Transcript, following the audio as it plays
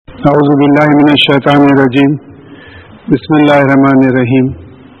اعوذ باللہ من الشیطان الرجیم بسم اللہ الرحمن الرحیم.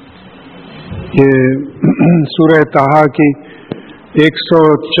 یہ سورہ طٰہٰ کی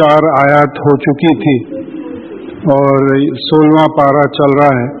 104 آیات ہو چکی تھی اور 16واں پارہ چل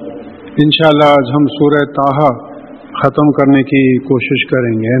رہا ہے. انشاءاللہ آج ہم سورہ طٰہٰ ختم کرنے کی کوشش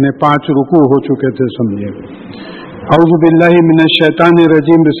کریں گے. یعنی 5 رکوع ہو چکے تھے سمجھے. اعوذ باللہ من الشیطان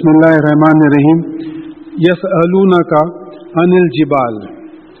الرجیم بسم اللہ الرحمن الرحیم. یسألونک عن الجبال،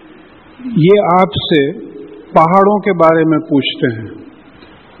 یہ آپ سے پہاڑوں کے بارے میں پوچھتے ہیں.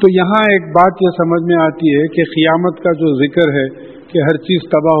 تو یہاں ایک بات یہ سمجھ میں آتی ہے کہ قیامت کا جو ذکر ہے کہ ہر چیز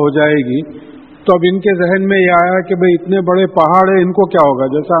تباہ ہو جائے گی، تو اب ان کے ذہن میں یہ آیا کہ بھئی اتنے بڑے پہاڑ ہیں، ان کو کیا ہوگا.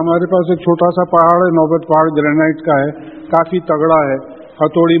 جیسا ہمارے پاس ایک چھوٹا سا پہاڑ ہے، نوبت پہاڑ گرینائٹ کا ہے، کافی تگڑا ہے،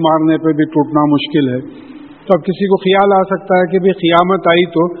 ہتھوڑی مارنے پہ بھی ٹوٹنا مشکل ہے. تو اب کسی کو خیال آ سکتا ہے کہ بھئی قیامت آئی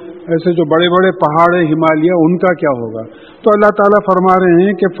تو ایسے جو بڑے بڑے پہاڑ ہیں ہمالیہ، ان کا کیا ہوگا. تو اللہ تعالیٰ فرما رہے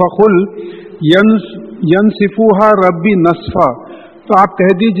ہیں کہ فَقُلْ يَنْسِفُوهَا رَبِّي نَسْفًا، تو آپ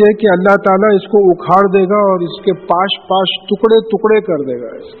کہہ دیجئے کہ اللہ تعالیٰ اس کو اکھاڑ دے گا اور اس کے پاش ٹکڑے ٹکڑے کر دے گا.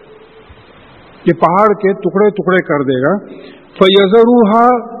 یہ پہاڑ کے ٹکڑے ٹکڑے کر دے گا. فَيَذَرُوهَا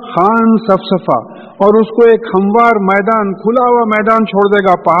خَان صَفْصَفًا، اور اس کو ایک ہموار میدان، کھلا ہوا میدان چھوڑ دے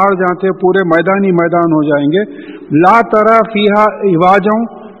گا. پہاڑ جہاں تھے پورے میدانی میدان ہو جائیں گے. لا ترى فيها عوجا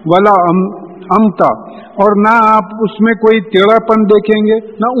ولا امتا، اور نہ آپ اس میں کوئی ٹیڑھا پن دیکھیں گے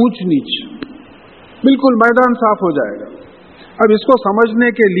نہ اونچ نیچ، بالکل میدان صاف ہو جائے گا. اب اس کو سمجھنے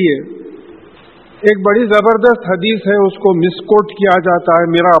کے لیے ایک بڑی زبردست حدیث ہے، اس کو مس کوٹ کیا جاتا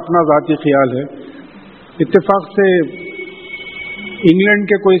ہے، میرا اپنا ذاتی خیال ہے. اتفاق سے انگلینڈ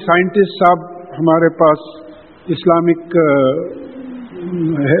کے کوئی سائنٹسٹ صاحب ہمارے پاس اسلامک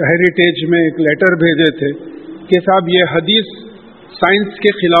ہیریٹیج میں ایک لیٹر بھیجے تھے کہ صاحب یہ حدیث سائنس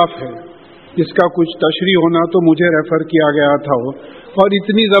کے خلاف ہے، اس کا کچھ تشریح ہونا، تو مجھے ریفر کیا گیا تھا وہ. اور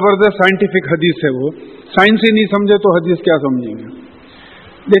اتنی زبردست سائنٹیفک حدیث ہے، وہ سائنس ہی نہیں سمجھے تو حدیث کیا سمجھیں گے.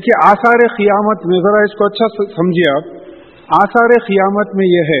 دیکھیے آثار قیامت میں، ذرا اس کو اچھا سمجھیے آپ. آثار قیامت میں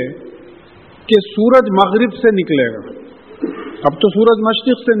یہ ہے کہ سورج مغرب سے نکلے گا. اب تو سورج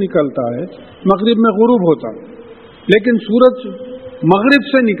مشرق سے نکلتا ہے، مغرب میں غروب ہوتا ہے، لیکن سورج مغرب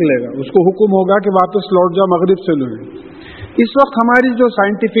سے نکلے گا. اس کو حکم ہوگا کہ واپس لوٹ جا، مغرب سے لوٹ. اس وقت ہماری جو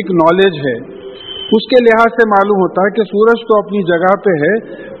سائنٹیفک نالج ہے اس کے لحاظ سے معلوم ہوتا ہے کہ سورج تو اپنی جگہ پہ ہے،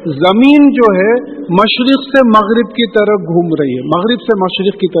 زمین جو ہے مشرق سے مغرب کی طرف گھوم رہی ہے، مغرب سے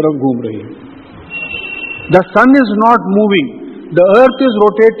مشرق کی طرف گھوم رہی ہے. The sun is not moving, the earth is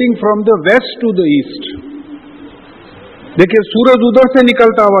rotating from the west to the east. دیکھیے سورج ادھر سے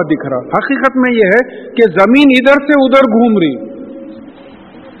نکلتا ہوا دکھ رہا، حقیقت میں یہ ہے کہ زمین ادھر سے ادھر گھوم رہی.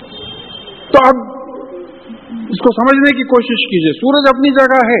 تو اب اس کو سمجھنے کی کوشش کیجئے. سورج اپنی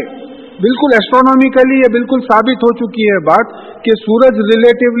جگہ ہے، بالکل ایسٹرونومیکلی یہ بالکل ثابت ہو چکی ہے بات کہ سورج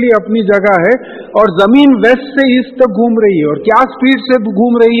ریلیٹیولی اپنی جگہ ہے، اور زمین ویسٹ سے ایسٹ تک گھوم رہی ہے. اور کیا سپیڈ سے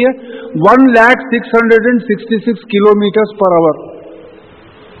گھوم رہی ہے؟ 1,666 کلومیٹر پر آور.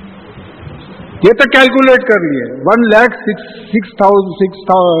 یہ تک کیلکولیٹ کر لیے،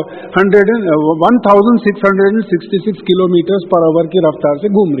 1,666 کلومیٹر پر آور کی رفتار سے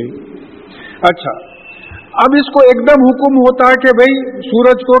گھوم رہی. اچھا، اب اس کو ایک دم حکم ہوتا ہے کہ بھئی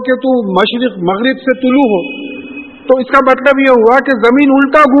سورج کو کہ تو مشرق مغرب سے طلوع ہو، تو اس کا مطلب یہ ہوا کہ زمین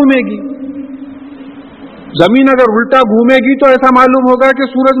الٹا گھومے گی. زمین اگر الٹا گھومے گی تو ایسا معلوم ہوگا کہ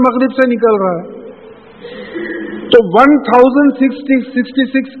سورج مغرب سے نکل رہا ہے. تو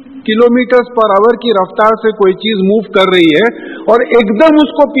 1,666 کلومیٹر پر آور کی رفتار سے کوئی چیز موو کر رہی ہے اور ایک دم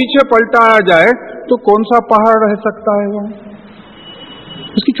اس کو پیچھے پلٹایا جائے تو کون سا پہاڑ رہ سکتا ہے وہاں.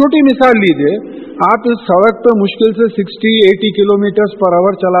 اس کی چھوٹی مثال لیجیے، آپ اس سڑک پہ مشکل سے 60-80 کلومیٹر پر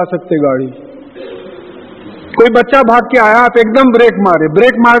آور چلا سکتے گاڑی. کوئی بچہ بھاگ کے آیا، آپ ایک دم بریک مارے،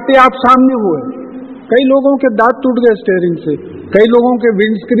 بریک مارتے آپ سامنے ہوئے. کئی لوگوں کے دانت ٹوٹ گئے اسٹیئرنگ سے، کئی لوگوں کے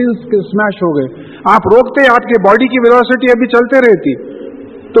ونڈ اسکرین اسمیش ہو گئے. آپ روکتے، آپ کے باڈی کی ویلوسٹی ابھی چلتے رہتی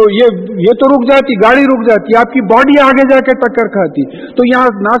تو یہ تو رک جاتی، گاڑی رک جاتی، آپ کی باڈی آگے جا کے ٹکر کھاتی. تو یہاں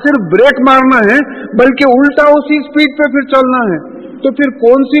نہ صرف بریک مارنا ہے بلکہ الٹا اسی اسپیڈ پہ پھر چلنا ہے. تو پھر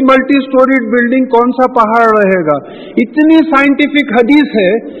کون سی ملٹی سٹوریڈ بلڈنگ، کون سا پہاڑ رہے گا. اتنی سائنٹیفک حدیث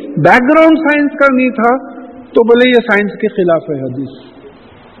ہے، بیک گراؤنڈ سائنس کا نہیں تھا تو بولے یہ سائنس کے خلاف ہے حدیث.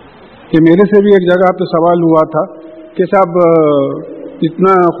 کہ میرے سے بھی ایک جگہ پہ سوال ہوا تھا کہ صاحب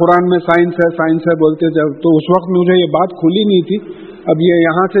اتنا قرآن میں سائنس ہے بولتے جب، تو اس وقت مجھے یہ بات کھلی نہیں تھی. اب یہ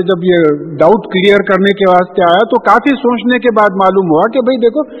یہاں سے جب یہ ڈاؤٹ کلیئر کرنے کے واسطے آیا تو کافی سوچنے کے بعد معلوم ہوا کہ بھئی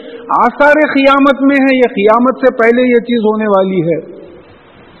دیکھو آثار قیامت میں ہے، یہ قیامت سے پہلے یہ چیز ہونے والی ہے.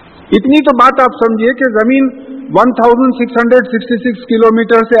 اتنی تو بات آپ سمجھیے کہ زمین 1,666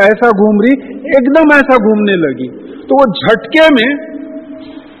 کلومیٹر سے ایسا گھوم رہی، ایک دم ایسا گھومنے لگی. تو وہ جھٹکے میں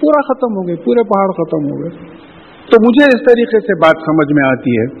पूरा खत्म हो गए, पूरे पहाड़ खत्म हो गए। तो मुझे इस तरीके से बात समझ में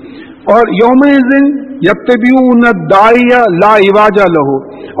आती है। और यौम-ए-दिन यत्तबिऊन दाइया ला इवाजा लहू,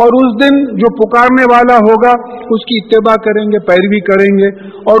 और उस दिन जो पुकारने वाला होगा उसकी इत्तिबा करेंगे, पैरवी करेंगे,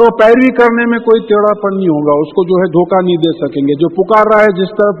 और वो पैरवी करने में कोई टेढ़ापन नहीं होगा, उसको जो है धोखा नहीं दे सकेंगे। जो पुकार रहा है,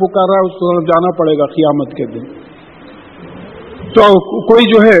 जिस तरह पुकार रहा है, उस तरफ जाना पड़ेगा क़ियामत के दिन। तो कोई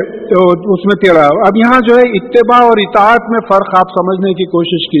जो है तो उसमें टेढ़ा। अब यहाँ जो है इत्तिबा और इताअत में फर्क आप समझने की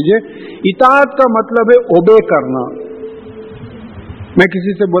कोशिश कीजिए। इताअत का मतलब है ओबे करना। मैं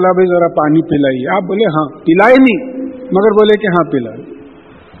किसी से बोला भाई जरा पानी पिलाइए, आप बोले हाँ, पिलाए नहीं मगर बोले कि हाँ पिलाए।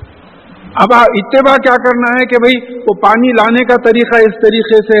 अब इत्तिबा क्या करना है कि भाई वो पानी लाने का तरीका इस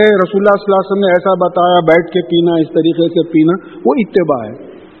तरीके से है, रसूलुल्लाह सल्लल्लाहु अलैहि वसल्लम ने ऐसा बताया, बैठ के पीना, इस तरीके से पीना, वो इत्तिबा है।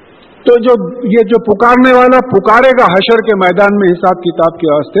 तो ये जो पुकारने वाला पुकारेगा हशर के मैदान में हिसाब किताब के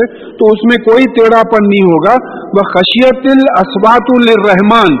वास्ते, तो उसमें कोई टेढ़ापन नहीं होगा। वह खशियतिल अस्वातुल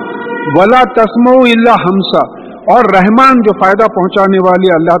रहमान वला तस्मऊ इल्ला हमसा, और रहमान जो फायदा पहुंचाने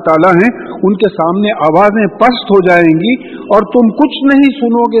वाले अल्लाह ताला हैं, उनके सामने आवाजें पस्त हो जाएंगी और तुम कुछ नहीं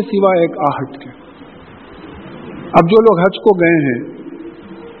सुनोगे सिवाय एक आहट के। अब जो लोग हज को गए हैं,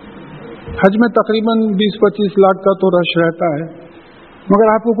 हज में तकरीबन 20-25 लाख का तो रश रहता है, मगर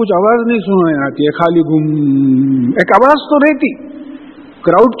आपको कुछ आवाज नहीं सुनाई आती है, खाली घूम। एक आवाज तो रहती,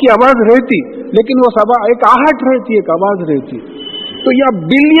 क्राउड की आवाज रहती, लेकिन वो सब एक आहट रहती, एक आवाज रहती। तो यह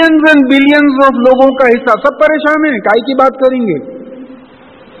बिलियंस एंड बिलियंस ऑफ लोगों का हिस्सा, सब परेशान है, काहे की बात करेंगे,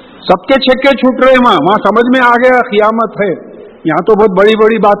 सबके छक्के छूट रहे। वहां समझ में आ गया क़ियामत है, यहाँ तो बहुत बड़ी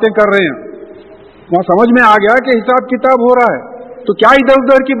बड़ी बातें कर रहे हैं, वहां समझ में आ गया कि हिसाब किताब हो रहा है, तो क्या इधर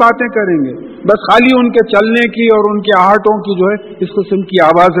उधर की बातें करेंगे, बस खाली उनके चलने की और उनकी आहटों की जो है इस किस्म की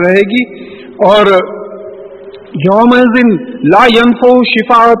आवाज रहेगी। और यौम-ए-दिन ला यनफउ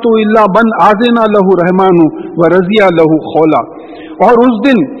शिफाअतु इल्ला बन आज़िना लहू रहमानु व रज़िया लहू खौला, और उस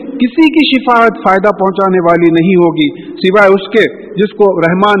दिन किसी की शिफाअत फायदा पहुंचाने वाली नहीं होगी सिवाय उसके जिसको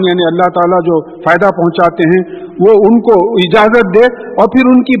रहमान यानी अल्लाह ताला जो फायदा पहुंचाते हैं वो उनको इजाजत दे और फिर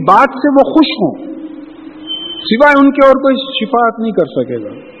उनकी बात से वो खुश हों, सिवाय उनके और कोई शिफाअत नहीं कर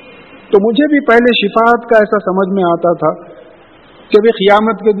सकेगा। तो मुझे भी पहले शिफाअत का ऐसा समझ में आता था कि भी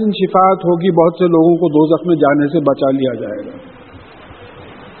क़ियामत के दिन शिफाअत होगी, बहुत से लोगों को दोज़ख में जाने से बचा लिया जाएगा।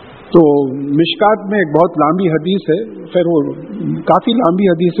 तो मिशकात में एक बहुत लंबी हदीस है, फिर वो काफ़ी लंबी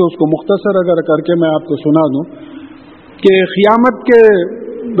हदीस है, उसको मुख्तसर अगर करके मैं आपको सुना दूं कि क़ियामत के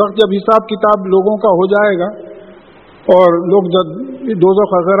वक्त जब हिसाब किताब लोगों का हो जाएगा और लोग जब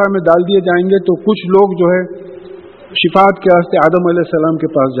दोज़ख वगैरह में डाल दिए जाएंगे, तो कुछ लोग जो है शिफाअत के वास्ते आदम अलैहिस्सलाम के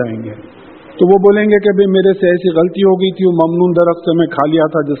पास जाएंगे। तो वो बोलेंगे कि भाई मेरे से ऐसी गलती हो गई थी, वो ममनून दरख्त से मैं खा लिया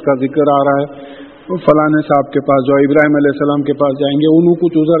था जिसका जिक्र आ रहा है, फलाने साहब के पास जाओ, इब्राहिम अलैहिस्सलाम के पास जाएंगे, उन्हों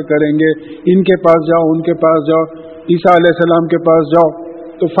कुछ उज़र करेंगे, इनके पास जाओ, उनके पास जाओ, ईसा अलैहिस्सलाम के पास जाओ।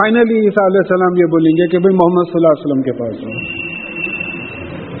 तो फाइनली ईसा अलैहिस्सलाम ये बोलेंगे कि भाई मोहम्मद सल्लल्लाहु अलैहि वसल्लम के पास जाओ।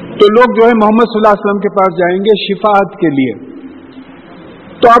 तो लोग जो है मोहम्मद सल्लल्लाहु अलैहि वसल्लम के पास जाएंगे शिफाअत के लिए।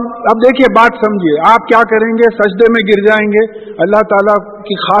 तो अब देखिए बात समझिए, आप क्या करेंगे, सजदे में गिर जाएंगे, अल्लाह ताला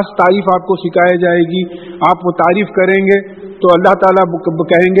की खास तारीफ आपको सिखाई जाएगी, आप वो तारीफ करेंगे तो अल्लाह ताला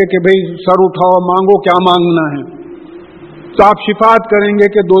कहेंगे कि भाई सर उठाओ, मांगो क्या मांगना है। तो आप शिफाअत करेंगे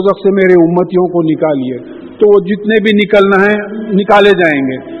कि दोज़ख से मेरे उम्मतियों को निकालिए, तो वो जितने भी निकलना है निकाले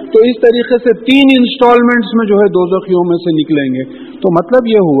जाएंगे। तो इस तरीके से 3 इंस्टॉलमेंट्स में जो है दोज़खियों में से निकलेंगे। तो मतलब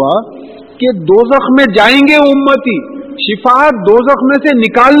ये हुआ कि दोज़ख में जाएंगे उम्मती, शिफाअत दोज़ख में से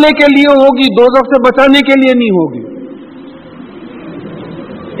निकालने के लिए होगी, दोज़ख से बचाने के लिए नहीं होगी।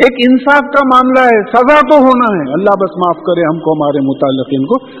 एक इंसाफ का मामला है, सजा तो होना है, अल्लाह बस माफ करे हमको, हमारे मुताल्लिक़ीन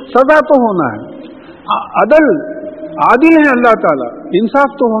को, सजा तो होना है। आदिल है अल्लाह ताला,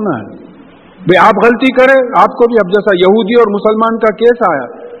 इंसाफ तो होना है। भाई आप गलती करें, आपको भी, अब जैसा यहूदी और मुसलमान का केस आया,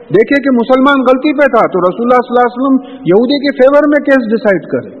 देखिए कि मुसलमान गलती पे था तो रसूलुल्लाह सल्लल्लाहु अलैहि वसल्लम यहूदी के फेवर में केस डिसाइड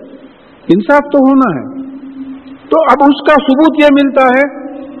करे, इंसाफ तो होना है। तो अब उसका सबूत यह मिलता है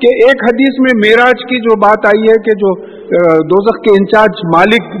कि एक हदीस में मेराज की जो बात आई है कि जो दोज़ख के इंचार्ज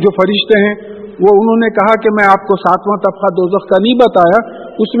मालिक जो फरिश्ते हैं वो उन्होंने कहा कि मैं आपको 7वां तबका दोज़ख का नहीं बताया,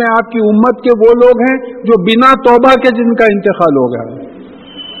 उसमें आपकी उम्मत के वो लोग हैं जो बिना तौबा के जिनका इंतकाल हो गया।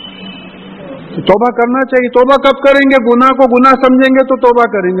 तो तौबा करना चाहिए। तौबा कब करेंगे? गुनाह को गुनाह समझेंगे तो तौबा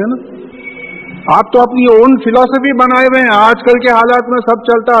करेंगे ना। आप तो अपनी ओन फिलॉसफी बनाए हुए हैं, आजकल के हालात में सब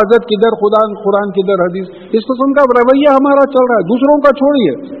चलता, हजरत किधर खुदा, कुरान किधर हदीस, इस किस्म का रवैया हमारा चल रहा है, दूसरों का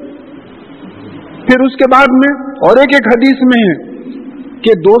छोड़िए। फिर उसके बाद में और एक हदीस में है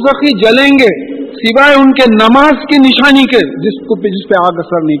कि दोज़खी जलेंगे सिवाय उनके नमाज की निशानी के जिस पे आग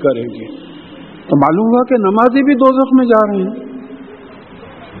असर नहीं करेगी। तो मालूम हुआ कि नमाजी भी दोज़ख में जा रहे हैं।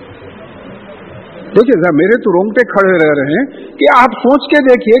 देखिए मेरे तो रोंगटे खड़े रह रहे हैं कि आप सोच के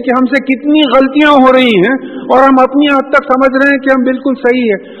देखिए कि हमसे कितनी गलतियां हो रही हैं और हम अपनी हद तक समझ रहे हैं कि हम बिल्कुल सही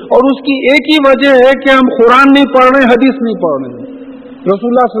है, और उसकी एक ही वजह है कि हम कुरान नहीं पढ़ रहे, हदीस नहीं पढ़ रहे,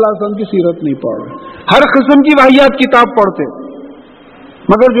 रसूलुल्लाह सल्लल्लाहु अलैहि वसल्लम की सीरत नहीं पढ़ रहे, हर किस्म की वाहियात किताब पढ़ते,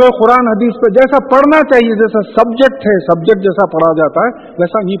 मगर जो है कुरान हदीस पे जैसा पढ़ना चाहिए, जैसा सब्जेक्ट है, सब्जेक्ट जैसा पढ़ा जाता है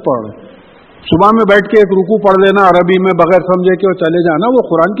वैसा नहीं पढ़ रहे। सुबह में बैठ के एक रुकू पढ़ लेना अरबी में बगैर समझे के और चले जाना, वो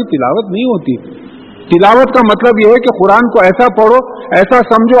कुरान की तिलावत नहीं होती। तिलावत का मतलब ये है कि कुरान को ऐसा पढ़ो, ऐसा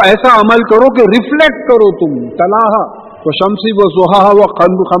समझो, ऐसा अमल करो कि रिफ्लेक्ट करो तुम। तलाहा वो शम्सी वो ज़ुहा वो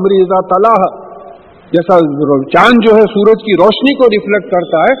खमरी इज़ा तलाहा, जैसा चांद जो है सूरज की रोशनी को रिफ्लेक्ट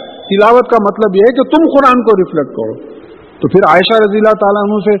करता है, तिलावत का मतलब ये है कि तुम कुरान को रिफ्लेक्ट करो। तो फिर आयशा रज़ियल्लाहु ताला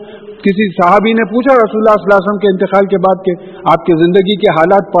अन्हु से किसी सहाबी ने पूछा रसूलुल्लाह सल्लल्लाहु अलैहि वसल्लम के इंतकाल के बाद के आपके जिंदगी के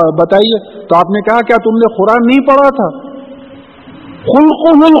हालात बताइए, तो आपने कहा क्या तुमने कुरान नहीं पढ़ा था?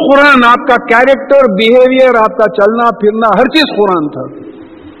 खुल्कुल कुरान, आपका कैरेक्टर, बिहेवियर, आपका चलना फिरना, हर चीज कुरान था।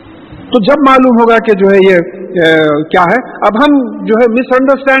 तो जब मालूम होगा कि जो है ये क्या है, अब हम जो है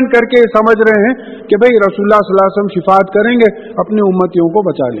मिसअंडरस्टैंड करके समझ रहे हैं कि भाई रसूलुल्लाह सल्लल्लाहु अलैहि वसल्लम शिफात करेंगे, अपने उम्मतियों को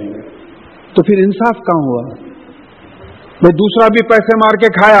बचा लेंगे, तो फिर इंसाफ कहाँ हुआ? भाई दूसरा भी पैसे मार के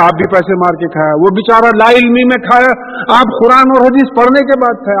खाया, आप भी पैसे मार के खाया, वो बेचारा लाइल्मी में खाया, आप कुरान और हदीस पढ़ने के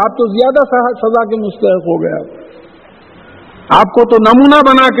बाद खाया, आप तो ज्यादा सजा के मुस्तहक हो गया। आपको तो नमूना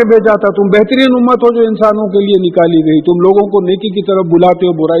बना के भेजा था, तुम बेहतरीन उम्मत हो जो इंसानों के लिए निकाली गई, तुम लोगों को नेकी की तरफ बुलाते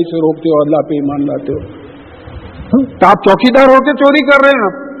हो, बुराई से रोकते हो, अल्लाह पे ईमान लाते हो। तो आप चौकीदार होके चोरी कर रहे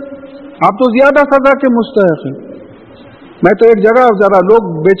हैं, आप तो ज्यादा सजा के मुस्तहक हैं। मैं तो एक जगह जरा लोग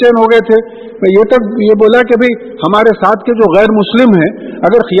बेचैन हो गए थे, मैं ये बोला कि भाई हमारे साथ के जो गैर मुस्लिम हैं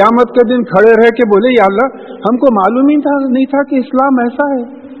अगर क़ियामत के दिन खड़े रह के बोले या अल्लाह हमको मालूम ही नहीं था कि इस्लाम ऐसा है,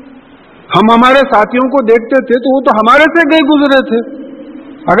 हम हमारे साथियों को देखते थे तो वो तो हमारे से गए गुजरे थे,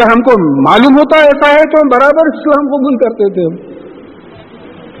 अगर हमको मालूम होता ऐसा है तो हम बराबर इस्लाम कबूल करते थे।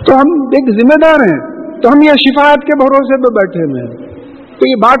 तो हम एक जिम्मेदार हैं, तो हम ये शिफाअत के भरोसे पे बैठे हुए हैं। तो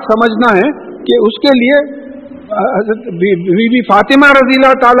ये बात समझना है कि उसके लिए बीबी फातिमा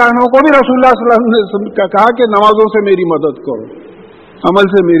रज़ियल्लाहु ताला अन्हा को भी रसूलुल्लाह सल्लल्लाहु अलैहि वसल्लम का कहा कि नमाजों से मेरी मदद करो, अमल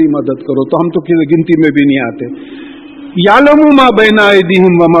से मेरी मदद करो, तो हम तो किसी गिनती में भी नहीं आते। यालमु मा बैना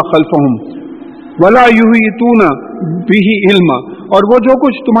अयदीहिम व मा खल्फहुम वला युहीतूना बिही इल्मा, और वो जो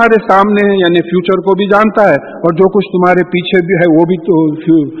कुछ तुम्हारे सामने है यानी फ्यूचर को भी जानता है, और जो कुछ तुम्हारे पीछे भी है वो भी तो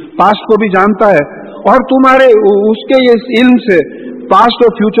पास्ट को भी जानता है, और तुम्हारे उसके इस इल्म से पास्ट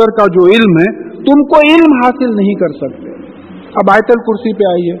और फ्यूचर का जो इल्म है तुमको इल्म हासिल नहीं कर सकते। अब आयतल कुर्सी पे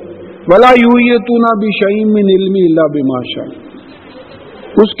आइए, वला युहीतूना बिशैइन मिन इल्मी इल्ला बिमा शा,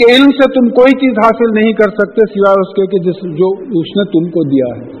 उसके इल्म से तुम कोई चीज हासिल नहीं कर सकते सिवाय उसके कि जो उसने तुमको दिया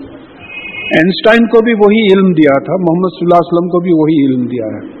है। आइंस्टाइन को भी वही इल्म दिया था, मोहम्मद सल्लल्लाहु अलैहि वसल्लम को भी वही इल्म दिया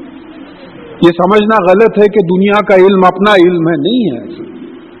है। ये समझना गलत है कि दुनिया का इल्म अपना इल्म है, नहीं है,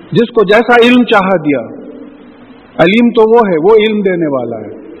 जिसको जैसा इल्म चाहा दिया। अलीम तो वो है, वो इल्म देने वाला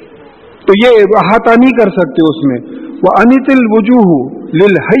है, तो ये अहाता नहीं कर सकते उसमें। वह अनितिल वजूह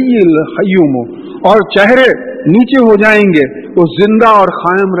लिल हय्यिल क़य्यूम, और चेहरे नीचे हो जाएंगे उस जिंदा और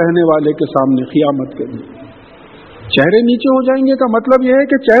कायम रहने वाले के सामने क़ियामत के दिन। चेहरे नीचे हो जाएंगे का मतलब यह है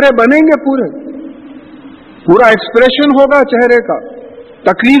कि चेहरे बनेंगे, पूरा एक्सप्रेशन होगा चेहरे का,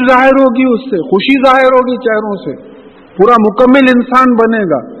 तकलीफ जाहिर होगी उससे, खुशी जाहिर होगी चेहरों से, पूरा मुकम्मिल इंसान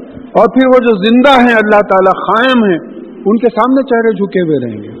बनेगा। और फिर वो जो जिंदा है अल्लाह ताला कायम है, उनके सामने चेहरे झुके हुए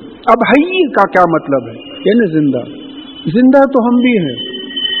रहेंगे। अब हय्य का क्या मतलब है? यानी जिंदा, जिंदा तो हम भी हैं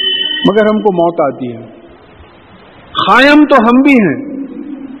मगर हमको मौत आती है, कायम तो हम भी हैं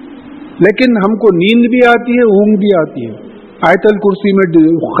लेकिन हमको नींद भी आती है, ऊंघ भी आती है। आयतल कुर्सी में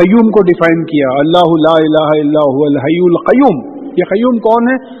क़य्यूम को डिफाइन किया, अल्लाहु ला इलाहा इल्ला हुवल हय्युल क़य्यूम। ये क़य्यूम कौन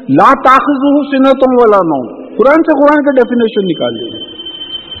है? ला ताख़ुज़ुहु सिनतुन वला नौम, कुरान से कुरान का डेफिनेशन निकाल लीजिए,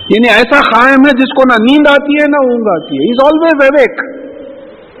 यानी ऐसा कायम है जिसको ना नींद आती है ना ऊंघ आती है। He is always awake,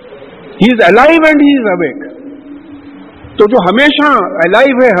 he is alive and he is awake. तो जो हमेशा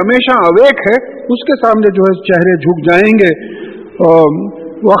अलाइव है, हमेशा अवेक है, उसके सामने जो है चेहरे झुक जाएंगे।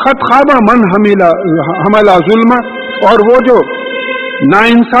 वक़्त ख़ाबा मन हमला जुल्मा, और वो जो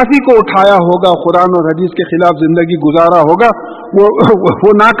नाइंसाफी को उठाया होगा, कुरान और हदीस के खिलाफ जिंदगी गुजारा होगा,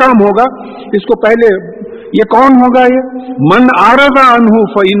 वो नाकाम होगा। इसको पहले ये कौन होगा? ये मन आरज़ा अन्हु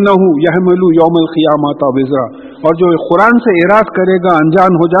फ़इन्नहु यहमलु यौमल क़ियामत विज़रा, और जो कुरान से इराद करेगा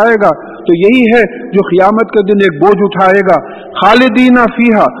अनजान हो जाएगा तो यही है जो क़ियामत के दिन एक बोझ उठाएगा। खालिदीना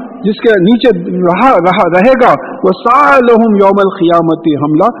फ़ीहा, जिसके नीचे रहेगा, वो सालहुम यौमल क़ियामति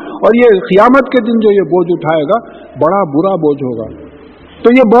हमला, और ये क़ियामत के दिन जो ये बोझ उठाएगा बड़ा बुरा बोझ होगा।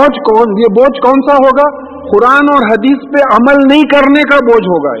 तो ये बोझ कौन सा होगा? कुरान और हदीस पे अमल नहीं करने का बोझ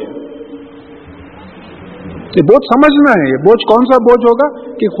होगा। ये یہ बोझ समझना है। ये बोझ कौन सा बोझ होगा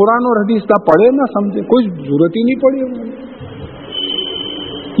कि कुरान और हदीस ना पढ़े ना समझे, कोई जरूरत ही नहीं पड़ी उन्होंने।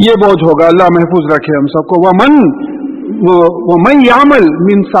 ये बोझ होगा, अल्लाह महफूज रखे हम सबको। वमन यामल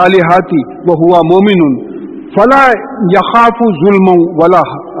मिन सालिहाती वहुवा मोमिनुन फला यखाफु जुल्म वला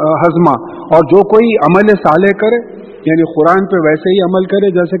हज़मा, और जो कोई अमल साले करे यानी कुरान पे वैसे ही अमल करे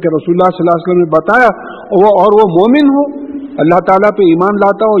जैसे कि रसूलुल्लाह सल्लल्लाहु अलैहि वसल्लम ने बताया, और वो मोमिन हो, अल्लाह ताला पे ईमान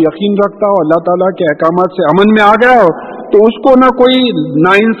लाता हो, यकीन रखता हो, अल्लाह ताला के अहकामात से अमन में आ गया हो, तो उसको ना कोई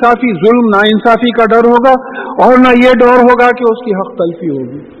नाइंसाफी, जुल्म नाइंसाफी का डर होगा, और ना ये डर होगा कि उसकी हक तलफी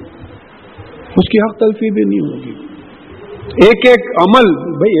होगी। उसकी हक तलफी भी नहीं होगी। एक एक अमल,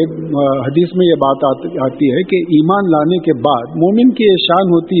 भाई एक हदीस में ये बात आती है कि ईमान लाने के बाद मोमिन की ये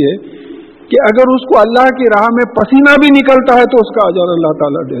शान होती है कि अगर उसको अल्लाह की राह में पसीना भी निकलता है तो उसका अजर अल्लाह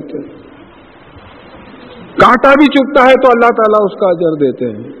ताला देते हैं, कांटा भी चुभता है तो अल्लाह ताला उसका अजर देते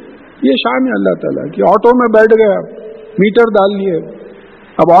हैं। ये शान है अल्लाह ताला की। ऑटो में बैठ गया, मीटर डाल लिए,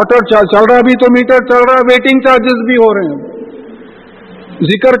 अब ऑटो चल रहा भी तो मीटर चल रहा, वेटिंग चार्जेस भी हो रहे हैं।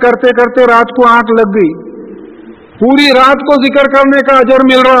 जिक्र करते करते रात को आंख लग गई, पूरी रात को जिक्र करने का अजर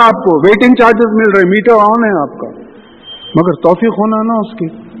मिल रहा है आपको, वेटिंग चार्जेस मिल रहे, मीटर ऑन है आपका, मगर तौफीक होना ना उसकी।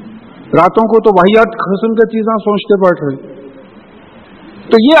 रातों को तो वाहियात किस्म की चीजें सोचते बैठ रहे।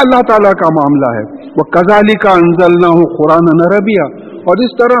 तो ये अल्लाह ताला का मामला है। वह कज़ालिका अंज़लनाहु कुरानन अरबिया, और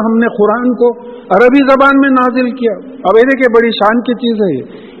इस तरह हमने कुरान को अरबी जबान में नाजिल किया। अब ये देखिए बड़ी शान की चीज है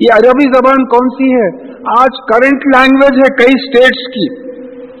ये अरबी जबान कौन सी है? आज करंट लैंग्वेज है कई स्टेट्स की।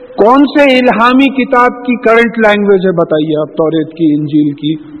 कौन से इल्हामी किताब की करंट लैंग्वेज है बताइए आप? तौरेत की, इंजील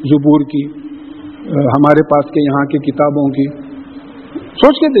की, ज़बूर की, हमारे पास के यहाँ की किताबों की,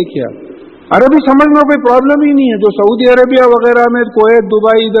 सोच के देखिए आप। अरबी समझने में कोई प्रॉब्लम ही नहीं है। जो सऊदी अरेबिया वगैरह में, कुवैत,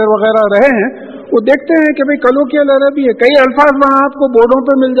 दुबई इधर वगैरह रहे हैं, वो देखते हैं कि भाई कलोकियल अरबी है, कई अल्फाज वहां आपको बोर्डों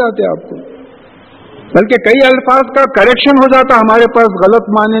पे मिल जाते हैं आपको, बल्कि कई अल्फाज का करेक्शन हो जाता। हमारे पास गलत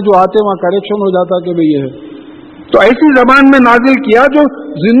माने जो आते वहां करेक्शन हो जाता कि भाई ये है। तो ऐसी जबान में नाजिल किया जो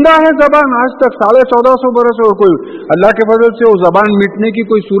जिंदा है जबान आज तक 1450 बरस, और कोई अल्लाह के फजल से वो जबान मिटने की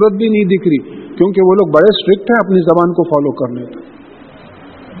कोई सूरत भी नहीं दिख रही, क्योंकि वो लोग बड़े स्ट्रिक्ट हैं अपनी जबान को फॉलो करने में।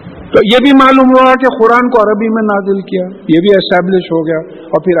 तो ये भी मालूम हुआ कि कुरान को अरबी में नाजिल किया, ये भी एस्टैब्लिश हो गया,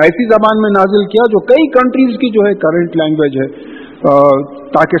 और फिर ऐसी जबान में नाजिल किया जो कई कंट्रीज की जो है करंट लैंग्वेज है,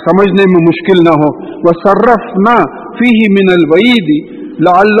 ताकि समझने में मुश्किल ना हो। वसर्रफना फीही मिनल वईद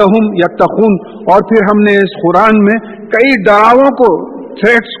लअल्लहुम यत्तकून, और फिर हमने इस कुरान में कई डरावों को,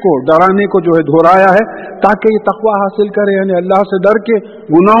 थ्रेट्स को, डराने को जो है दोहराया है, ताकि ये तकवा हासिल करें, यानी अल्लाह से डर के,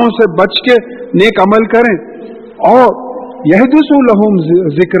 गुनाहों से बच के नेक अमल करें। और यहदिसु लहुम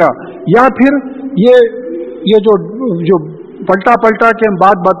जिक्रा, या फिर ये जो पलटा पलटा के हम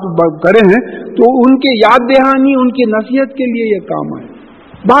बात करे हैं, तो उनके याद दहानी, उनकी नसीहत के लिए ये काम है।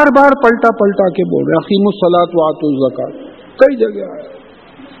 बार बार पलटा पलटा के बोल रहे, अकीमुस्सलात व आतुज़ ज़कात, कई जगह आया।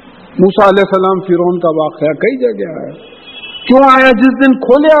 मूसा अलैहिस्सलाम फिरौन का वाक़या कई जगह आया। क्यों आया? जिस दिन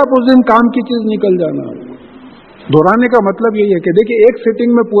खोले आप उस दिन काम की चीज निकल जाना। दोहराने का मतलब यही है कि देखिए एक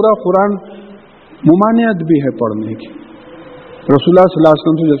सिटिंग में पूरा कुरान मुमानियत भी है पढ़ने की। रसूलुल्लाह सल्लल्लाहु अलैहि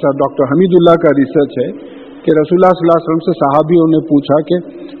वसल्लम से, जैसा डॉक्टर हमीदुल्लाह का रिसर्च है कि रसूलुल्लाह सल्लल्लाहु अलैहि वसल्लम से सहाबियों ने पूछा कि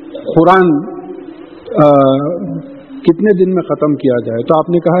कुरान कितने दिन में ख़त्म किया जाए, तो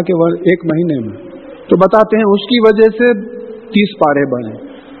आपने कहा कि वह 1 महीने में। तो बताते हैं उसकी वजह से 30 पारे बने।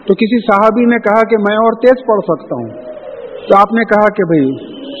 तो किसी सहाबी ने कहा कि मैं और तेज पढ़ सकता हूँ, तो आपने कहा कि भाई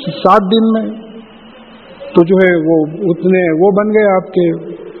 7 दिन में। तो जो है वो उतने वो बन गए आपके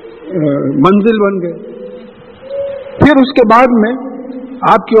मंजिल बन गए। फिर उसके बाद में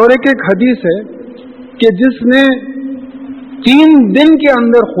आपकी और एक हदीस है कि जिसने 3 दिन के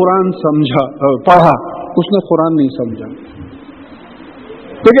अंदर कुरान समझा, पढ़ा, उसने कुरान नहीं समझा।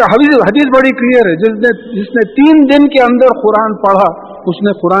 देखिए हदीस बड़ी क्लियर है, जिसने 3 दिन के अंदर कुरान पढ़ा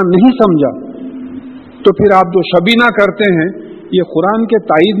उसने कुरान नहीं समझा। तो फिर आप जो शबीना करते हैं, ये कुरान के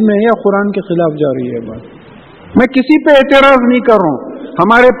तायीद में है या कुरान के खिलाफ जा रही है बात? मैं किसी पे एतराज नहीं कर रहा हूं।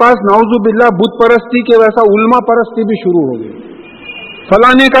 हमारे पास नाउजुबिल्लाह बुत परस्ती के वैसा उल्मा परस्ती भी शुरू हो गई।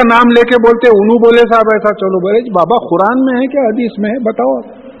 फलाने का नाम लेके बोलते, उन्हों बोले साहब ऐसा, चलो बोले बाबा कुरान में है क्या हदीस में है? बताओ।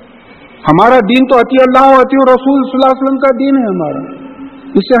 हमारा दीन तो अती अल्लाह अती रसूल सल्लल्लाहु अलैहि वसल्लम का दीन है हमारा,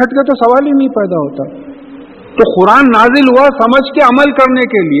 इससे हटके तो सवाल ही नहीं पैदा होता। तो कुरान नाजिल हुआ समझ के अमल करने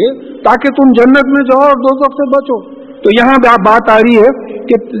के लिए, ताकि तुम जन्नत में जाओ और दोज़ख से बचो। तो यहाँ बात आ रही है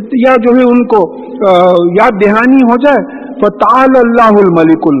कि या जो है उनको याद दहानी हो जाए। फ़तआला अल्लाहुल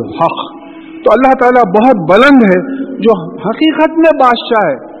मलिकुल हक़, तो अल्लाह ताला बहुत बुलंद है, जो हकीकत में बादशाह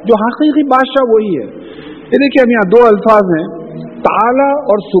है, जो हकीकी बादशाह वही है। ये देखिए अब यहाँ 2 अल्फाज हैं, ताला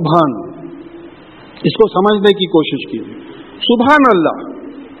और सुभान। इसको समझने की कोशिश कीजिए। सुभान अल्लाह,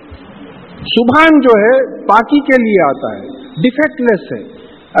 सुभान जो है पाकी के लिए आता है, डिफेक्टलेस है।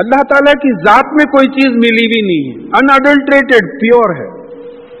 अल्लाह ताला की जात में कोई चीज मिली भी नहीं है, अनअडल्ट्रेटेड प्योर है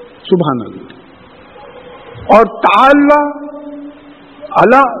सुभान अल्लाह। और ताला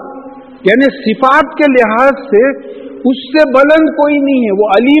अला यानी सिफात के लिहाज से उससे बुलंद कोई नहीं है। वो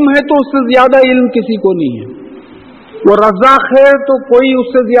अलीम है तो उससे ज्यादा इल्म किसी को नहीं है। वो रज़ाक है तो कोई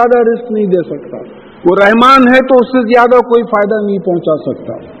उससे ज्यादा रिस्क नहीं दे सकता। वो रहमान है तो उससे ज्यादा कोई फायदा नहीं पहुंचा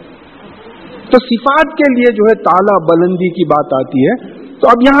सकता। तो सिफात के लिए जो है ताला बुलंदी की बात आती है। तो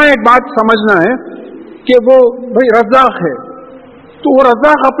अब यहां एक बात समझना है कि वो भाई रज़ाक है तो वो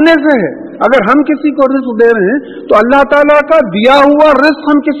रज़ाक अपने से है। अगर हम किसी को रिस्क दे रहे हैं तो अल्लाह ताला का दिया हुआ रिस्क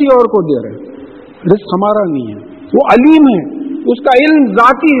हम किसी और को दे रहे हैं, रिस्क हमारा नहीं है। वो अलीम है, उसका इल्म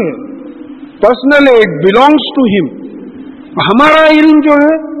जाती है, पर्सनल है, इट बिलोंग्स टू हिम। हमारा इल्म जो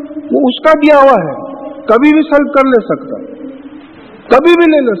है वो उसका दिया हुआ है, कभी भी सल्व कर ले सकता, कभी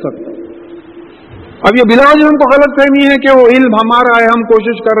भी ले सकता। अब ये बिलावल हमको गलत फहमी है कि वो इल्म हमारा है, हम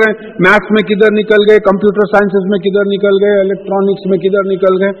कोशिश कर रहे हैं मैथ्स में किधर निकल गए, कंप्यूटर साइंसेस में किधर निकल गए, इलेक्ट्रॉनिक्स में किधर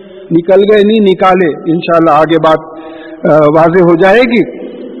निकल गए नहीं निकाले, इंशाल्लाह आगे बात वाज़ेह हो जाएगी।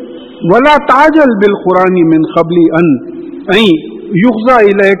 वला ताजल बिल कुरानी मिन क़ब्ली अन युग़्ज़ा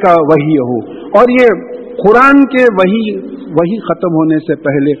इलैका वहीयहु, और ये कुरान के वही खत्म होने से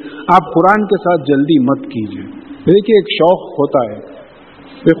पहले आप कुरान के साथ जल्दी मत कीजिए। देखिए एक शौक होता है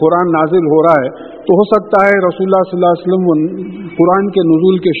कि कुरान नाजिल हो रहा है तो हो सकता है रसूलुल्लाह सल्लल्लाहु अलैहि वसल्लम कुरान के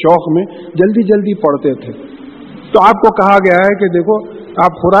नुज़ूल के शौक में जल्दी जल्दी पढ़ते थे। तो आपको कहा गया है कि देखो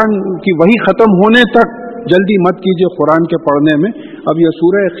आप कुरान की वही खत्म होने तक जल्दी मत कीजिए कुरान के पढ़ने में। अब ये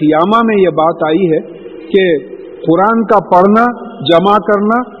सूरह क़ियामा में ये बात आई है कि कुरान का पढ़ना, जमा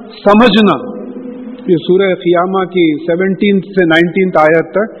करना, समझना, ये सूरह क़ियामा की 17 से 19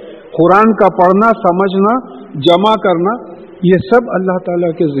 आयत तक कुरान का पढ़ना, समझना, जमा करना, ये सब अल्लाह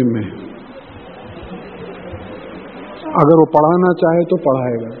ताला के जिम्मे है। अगर वो पढ़ाना चाहे तो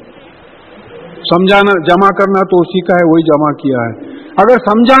पढ़ाएगा, समझाना जमा करना तो उसी का है, वही जमा किया है। अगर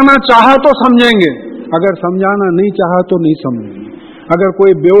समझाना चाहा तो समझेंगे, अगर समझाना नहीं चाहा तो नहीं समझेंगे। अगर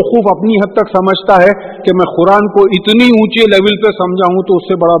कोई बेवकूफ अपनी हद तक समझता है कि मैं कुरान को इतनी ऊंचे लेवल पे समझाऊं तो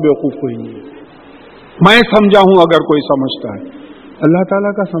उससे बड़ा बेवकूफ कोई नहीं है। मैं समझाऊं अगर कोई समझता है, अल्लाह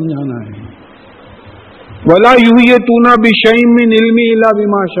ताला का समझाना है। वला युहियतूना बिशैइन मिन इल्मी इल्ला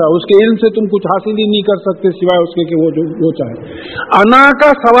बिमा शा, उसके इल्म से तुम कुछ हासिल ही नहीं कर सकते सिवाय उसके कि वो चाहे। अना का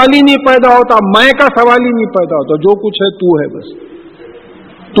सवाल ही नहीं पैदा होता, मैं का सवाल ही नहीं पैदा होता, जो कुछ है तू है, बस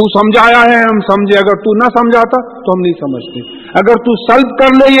तू समझाया है हम समझे, अगर तू ना समझाता तो हम नहीं समझते। अगर तू सल्व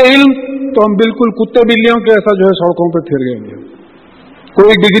कर ले ये इल्म तो हम बिल्कुल कुत्ते बिल्लियों के ऐसा जो है सड़कों पर फिर गएंगे,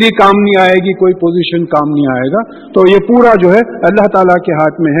 कोई डिग्री काम नहीं आएगी, कोई पोजीशन काम नहीं आएगा। तो ये पूरा जो है अल्लाह ताला के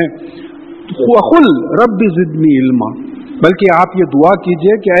हाथ में है। वक़ुल रब्बि ज़िदनी इल्मा, बल्कि आप ये दुआ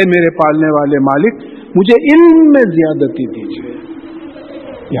कीजिए कि ऐ मेरे पालने वाले मालिक मुझे इल्म में ज़्यादती दीजिए।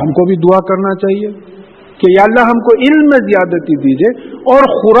 ये हमको भी दुआ करना चाहिए कि या अल्लाह हमको इल्म में ज़्यादती दीजिए। और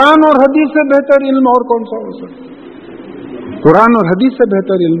कुरान और हदीस से बेहतर इल्म और कौन सा हो सकता है? कुरान और हदीस से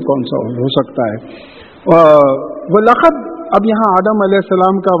बेहतर इल्म कौन सा हो सकता है? वलक़द, अब यहाँ आदम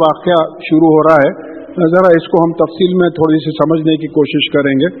अलैहिस्सलाम का वाक़या शुरू हो रहा है, ज़रा इसको हम तफसील में थोड़ी सी समझने की कोशिश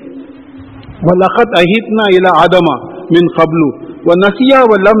करेंगे। वलक़द अहीतना इला आदमा मिन क़ब्लु व नसिया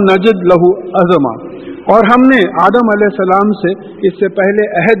व लम नजिद लहु अज़मा, और हमने आदम अलैहिस्सलाम से इससे पहले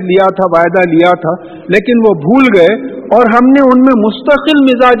अहद लिया था, वायदा लिया था, लेकिन वो भूल गए और हमने उनमें मुस्तकिल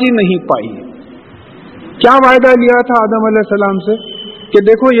मिजाजी नहीं पाई। क्या वायदा लिया था आदम अलैहिस्सलाम से कि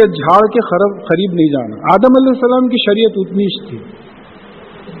देखो ये झाड़ के करीब नहीं जाना। आदम अलैहिस्सलाम की शरीयत उतनी थी।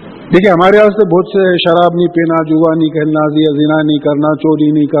 देखिए हमारे यहाँ से बहुत से शराब नहीं पीना, जुआ नहीं खेलना, ज़िना नहीं करना, चोरी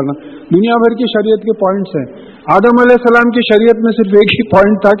नहीं करना, दुनिया भर की शरीयत के पॉइंट्स हैं। आदम अलैहिस्सलाम की शरीयत में सिर्फ एक ही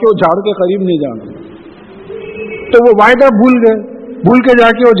पॉइंट था कि वो झाड़ के करीब नहीं जाना। तो वो वायदा भूल गए, भूल के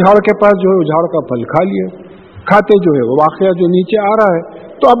जाके वो झाड़ के पास जो है वो झाड़ का फल खा लिया, खाते जो है वो वाकया जो नीचे आ रहा है।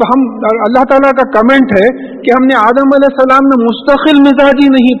 तो अब हम, अल्लाह ताला का कमेंट है कि हमने आदम अलैहिस्सलाम में मुस्तकिल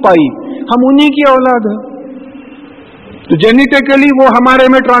मिजाजी नहीं पाई, हम उन्हीं की औलाद हैं। तो जेनेटिकली वो हमारे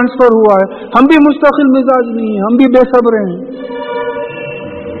में ट्रांसफर हुआ है, हम भी मुस्तकिल मिजाज नहीं है, हम भी बेसब्र हैं।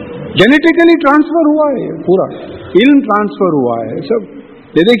 जेनेटिकली ट्रांसफर हुआ है, पूरा इल्म ट्रांसफर हुआ है सब।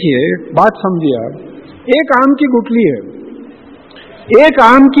 ये देखिए बात समझिए आप, एक आम की गुठली है, एक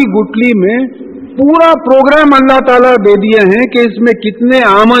आम की गुठली में पूरा प्रोग्राम अल्लाह ताला दे दिए हैं कि इसमें कितने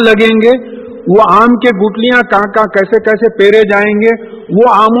आम लगेंगे, वो आम के गुठलियां कहाँ कैसे कैसे पेरे जाएंगे, वो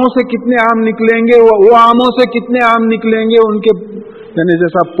आमों से कितने आम निकलेंगे, वो आमों से कितने आम निकलेंगे, उनके यानी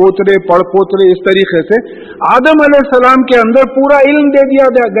जैसा पोतरे पड़पोतरे, इस तरीके से आदम अलैहिस्सलाम के अंदर पूरा इल्म दे दिया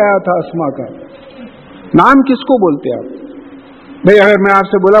गया था। अस्मा का नाम किसको बोलते हैं आप? بھئی اگر میں آپ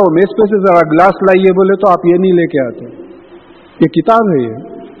سے بولا وہ میز پہ سے ذرا گلاس لائیے بولے تو آپ یہ نہیں لے کے آتے. یہ کتاب ہے.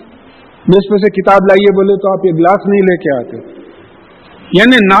 یہ میز پہ سے کتاب لائیے بولے تو آپ یہ گلاس نہیں لے کے آتے.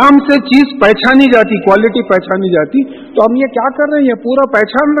 یعنی نام سے چیز پہچانی جاتی, کوالٹی پہچانی جاتی. تو ہم یہ کیا کر رہے ہیں, یہ پورا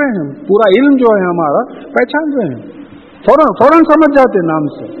پہچان رہے ہیں, پورا علم جو ہے ہمارا پہچان رہے ہیں, فوراً سمجھ جاتے نام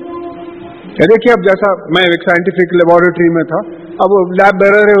سے. دیکھیے اب جیسا میں ایک سائنٹیفک لیبورٹری میں تھا, اب وہ لیب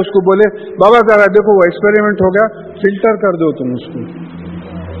بیرر ہے, اس کو بولے بابا ذرا دیکھو وہ ایکسپیریمنٹ ہو گیا, فلٹر کر دو تم اس کو.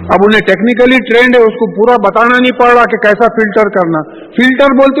 اب انہیں ٹیکنیکلی ٹرینڈ ہے, اس کو پورا بتانا نہیں پڑ رہا کہ کیسا فلٹر کرنا.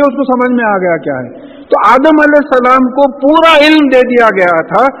 فلٹر بولتے اس کو سمجھ میں آ گیا کیا ہے. تو آدم علیہ السلام کو پورا علم دے دیا گیا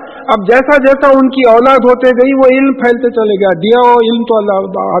تھا. اب جیسا جیسا ان کی اولاد ہوتے گئی وہ علم پھیلتے چلے گیا. دیا وہ علم تو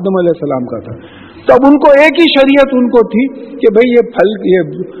آدم علیہ السلام کا تھا. تو اب ان کو ایک ہی شریعت ان کو تھی کہ بھئی یہ پھل,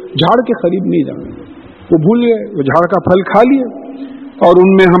 یہ جھاڑ کے قریب نہیں جانا. وہ بھول گئے, وہ جھاڑ کا پھل کھا لیے. اور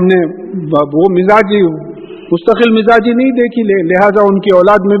ان میں ہم نے وہ مزاجی مستقل مزاجی نہیں دیکھی, لہذا ان کی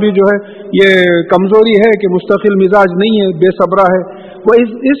اولاد میں بھی جو ہے یہ کمزوری ہے کہ مستقل مزاج نہیں ہے, بے صبرا ہے. وہ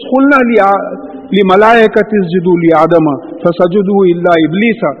اس قلنا للملائکۃ اسجدوا لآدم فسجدوا الا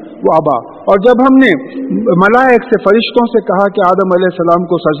ابلیس وابا. اور جب ہم نے ملائک سے, فرشتوں سے کہا کہ آدم علیہ السلام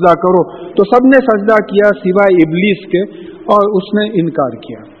کو سجدہ کرو, تو سب نے سجدہ کیا سوائے ابلیس کے, اور اس نے انکار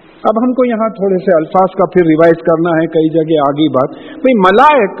کیا. اب ہم کو یہاں تھوڑے سے الفاظ کا پھر ریوائز کرنا ہے, کئی جگہ آگی بات. بھئی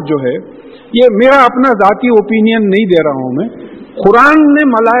ملائک جو ہے, یہ میرا اپنا ذاتی اوپینین نہیں دے رہا ہوں میں, قرآن نے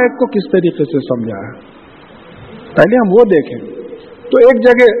ملائک کو کس طریقے سے سمجھا ہے پہلے ہم وہ دیکھیں. تو ایک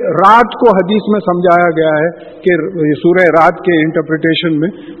جگہ رات کو حدیث میں سمجھایا گیا ہے کہ سورہ رات کے انٹرپریٹیشن میں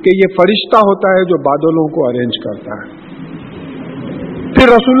کہ یہ فرشتہ ہوتا ہے جو بادلوں کو ارینج کرتا ہے.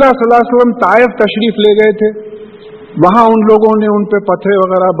 پھر رسول اللہ صلی اللہ علیہ وسلم طائف تشریف لے گئے تھے, وہاں ان لوگوں نے ان پہ پتھرے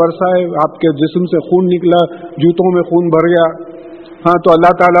وغیرہ برسائے, آپ کے جسم سے خون نکلا, جوتوں میں خون بھر گیا. ہاں, تو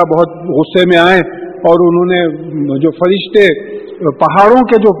اللہ تعالیٰ بہت غصے میں آئے اور انہوں نے جو فرشتے, پہاڑوں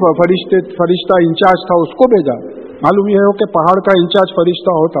کے جو فرشتہ انچارج تھا اس کو بھیجا. معلوم یہ ہو کہ پہاڑ کا انچارج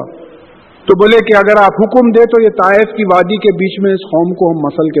فرشتہ ہوتا. تو بولے کہ اگر آپ حکم دے تو یہ طائف کی وادی کے بیچ میں اس قوم کو ہم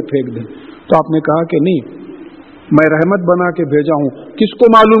مسل کے پھینک دیں. تو آپ نے کہا کہ نہیں, میں رحمت بنا کے بھیجا ہوں. کس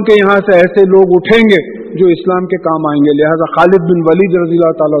کو معلوم کہ یہاں سے ایسے لوگ اٹھیں گے جو اسلام کے کام آئیں گے. لہذا خالد بن ولید رضی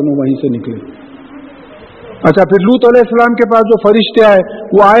اللہ تعالیٰ عنہ وہیں سے نکلے. اچھا, پھر لوط علیہ السلام کے پاس جو فرشتے آئے,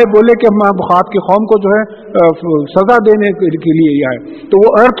 وہ آئے, بولے کہ ہم آپ کی قوم کو جو ہے سزا دینے کے لیے ہی آئے. تو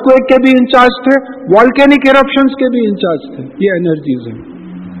وہ ارتھ کویک کے بھی انچارج تھے, والکینک ایرپشنز کے بھی انچارج تھے. یہ انرجیز ہیں.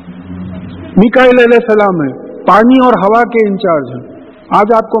 میکائیل علیہ السلام ہے, پانی اور ہوا کے انچارج ہیں.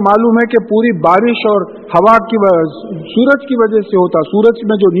 آج آپ کو معلوم ہے کہ پوری بارش اور ہوا کی سورج کی وجہ سے ہوتا. سورج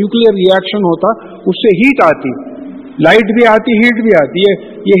میں جو نیوکلیئر ری ایکشن ہوتا اس سے ہیٹ آتی, لائٹ بھی آتی, ہیٹ بھی آتی ہے.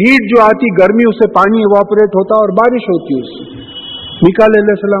 یہ ہیٹ جو آتی, گرمی, اس سے پانی ایواپوریٹ ہوتا اور بارش ہوتی ہے اس سے. میکائیل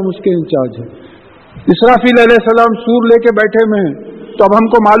علیہ السلام اس کے انچارج ہے. اسرافیل علیہ السلام سور لے کے بیٹھے ہوئے ہیں. تو اب ہم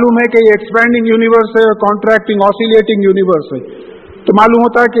کو معلوم ہے کہ یہ ایکسپینڈنگ یونیورس ہے, کانٹریکٹنگ آسیلیٹنگ یونیورس ہے. تو معلوم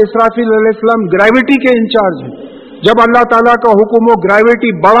ہوتا ہے کہ اسرافیل علیہ السلام گریوٹی کے انچارج ہیں. جب اللہ تعالیٰ کا حکم ہو گریوٹی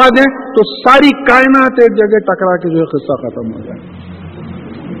بڑھا دیں تو ساری کائنات ایک جگہ ٹکرا کے جو ہے قصہ ختم ہو جائے.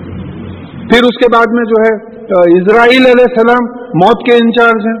 پھر اس کے بعد میں جو ہے اسرائیل علیہ السلام موت کے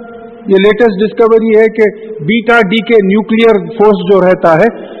انچارج ہیں. یہ لیٹسٹ ڈسکوری ہے کہ beta decay nuclear force جو رہتا ہے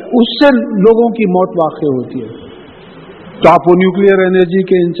اس سے لوگوں کی موت واقع ہوتی ہے. تو آپ وہ نیوکلیئر انرجی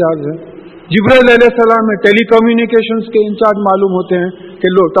کے انچارج ہیں. جبرائیل علیہ السلام میں ٹیلی کمیونیکیشنز کے انچارج معلوم ہوتے ہیں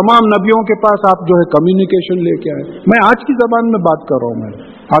کہ لوگ تمام نبیوں کے پاس آپ جو ہے کمیونیکیشن لے کے آئے. میں آج کی زبان میں بات کر رہا ہوں, میں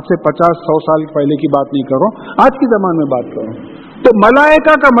آج سے 50-100 سال پہلے کی بات نہیں کر رہا ہوں, آج کی زبان میں بات کر رہا ہوں. تو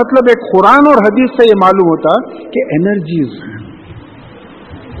ملائکہ کا مطلب ایک قرآن اور حدیث سے یہ معلوم ہوتا کہ انرجیز ہیں.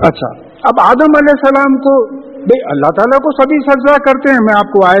 اچھا, اب آدم علیہ السلام کو بھئی اللہ تعالیٰ کو سبھی سجدہ کرتے ہیں. میں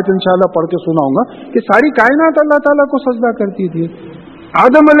آپ کو آیت انشاءاللہ پڑھ کے سناؤں گا کہ ساری کائنات اللہ تعالیٰ کو سجدہ کرتی تھی.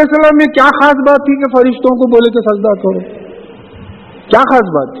 آدم علیہ السلام میں کیا خاص بات تھی کہ فرشتوں کو بولے کہ سجدہ کرو؟ کیا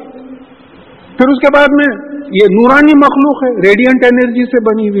خاص بات تھی؟ پھر اس کے بعد میں یہ نورانی مخلوق ہے, ریڈینٹ انرجی سے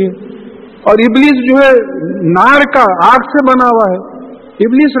بنی ہوئی ہے. اور ابلیس جو ہے نار کا, آگ سے بنا ہوا ہے.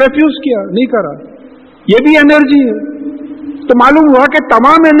 ابلیس ریفیوز کیا, نہیں کرا. یہ بھی انرجی ہے. تو معلوم ہوا کہ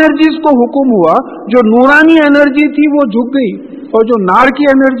تمام انرجیز کو حکم ہوا, جو نورانی انرجی تھی وہ جھک گئی اور جو نار کی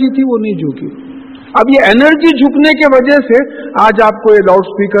انرجی تھی وہ نہیں جھکی. اب یہ انرجی جھکنے کے وجہ سے آج آپ کو یہ لاؤڈ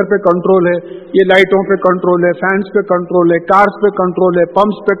سپیکر پہ کنٹرول ہے, یہ لائٹوں پہ کنٹرول ہے, فینس پہ کنٹرول ہے, کارز پہ کنٹرول ہے,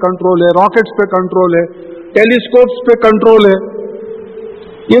 پمپس پہ کنٹرول ہے, راکٹس پہ کنٹرول ہے, ٹیلیسکوپس پہ کنٹرول ہے.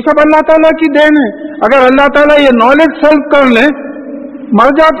 یہ سب اللہ تعالیٰ کی دین ہے. اگر اللہ تعالیٰ یہ نالج سیلف کر لیں,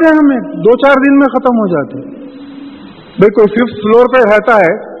 مر جاتے ہیں, ہمیں 2-4 دن میں ختم ہو جاتے ہیں. بھائی کوئی 5th فلور پہ رہتا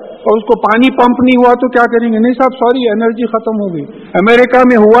ہے اور اس کو پانی پمپ نہیں ہوا تو کیا کریں گے؟ نہیں صاحب سوری, انرجی ختم ہو گئی. امریکہ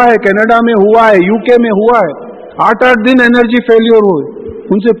میں ہوا ہے, کینیڈا میں ہوا ہے, UK میں ہوا ہے. 8 दिन एनर्जी फेलियर हुए,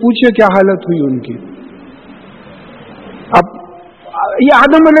 उनसे पूछिए क्या हालत हुई उनकी। अब ये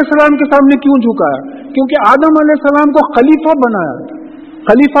आदम अलैहिस्सलाम के सामने क्यों झुकाया? क्योंकि आदम अलैहिस्सलाम को खलीफा बनाया।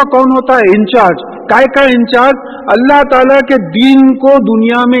 खलीफा कौन होता है? इंचार्ज। काय का इंचार्ज? अल्लाह ताला के दीन को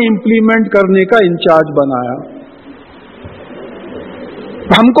दुनिया में इंप्लीमेंट करने का इंचार्ज बनाया।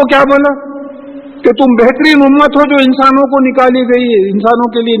 हमको क्या बोला कि तुम बेहतरीन उम्मत हो जो इंसानों को निकाली गई है, इंसानों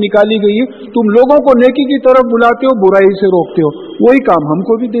के लिए निकाली गई है, तुम लोगों को नेकी की तरफ बुलाते हो, बुराई से रोकते हो। वही काम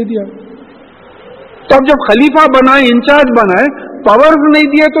हमको भी दे दिया। तो अब जब खलीफा बनाए, इंचार्ज बनाए, पावर्स नहीं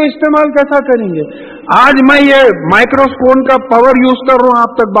दिए तो इस्तेमाल कैसा करेंगे? आज मैं ये माइक्रोफोन का पावर यूज कर रहा हूं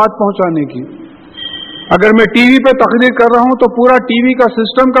आप तक बात पहुंचाने की। अगर मैं टीवी पे तकरीर कर रहा हूं तो पूरा टीवी का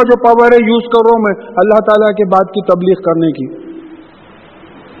सिस्टम का जो पावर है यूज कर रहा हूं मैं अल्लाह ताला के बात की तबलीग करने की।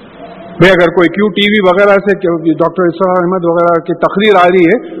 भाई अगर कोई क्यू टीवी वगैरह से डॉक्टर इसरार अहमद वगैरह की तकरीर आ रही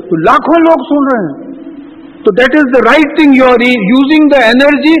है तो लाखों लोग सुन रहे हैं, तो that is the right thing. You are using the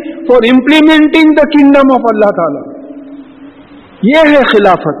energy for implementing the kingdom of Allah Ta'ala. ये है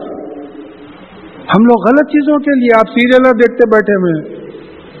खिलाफत। हम लोग गलत चीजों के लिए, आप सीरियल देखते बैठे हुए हैं,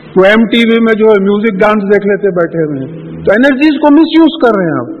 वो MTV में जो है म्यूजिक डांस देख लेते बैठे हुए हैं, तो एनर्जीज को मिस यूज कर रहे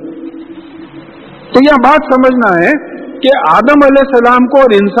हैं आप। तो यह बात समझना है कि आदम अलैहिस्सलाम को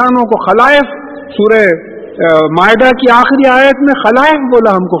और इंसानों को खलाइफ, सूरह मायदा की आखिरी आयत में खलाइफ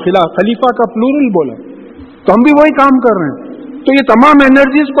बोला, हमको खलीफा का प्लूरल बोला, तो हम भी वही काम कर रहे हैं। तो ये तमाम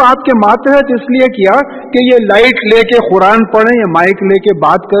एनर्जीज को आपके मातहत इसलिए किया कि ये लाइट लेके कुरान पढ़ें, ये माइक लेके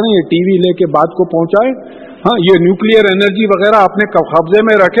बात करें, ये टीवी लेके बात को पहुंचाएं, हाँ, ये न्यूक्लियर एनर्जी वगैरह अपने कब्जे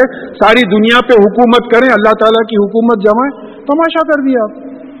में रखे, सारी दुनिया पे हुकूमत करें, अल्लाह ताला की हुकूमत जमाएं। तमाशा कर दिया आप,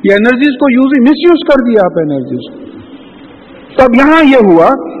 ये एनर्जीज को मिस यूज कर दिया आप एनर्जीज को। तब यहां ये हुआ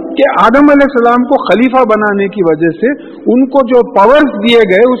कि आदम अलैहिस्सलाम को खलीफा बनाने की वजह से उनको जो पावर्स दिए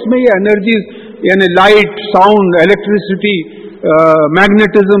गए उसमें ये एनर्जीज, यानी लाइट, साउंड, इलेक्ट्रिसिटी,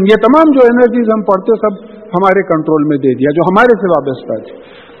 मैग्नेटिज्म, ये तमाम जो एनर्जीज हम पढ़ते सब हमारे कंट्रोल में दे दिया, जो हमारे से वाबस्ता थी।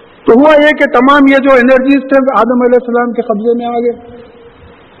 तो हुआ ये कि तमाम ये जो एनर्जीज थे आदम अलैहिस्सलाम के कब्जे में आ गए।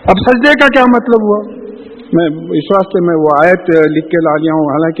 अब सजदे का क्या मतलब हुआ? मैं इस वास्ते में वो आयत लिख के ला गया हूं,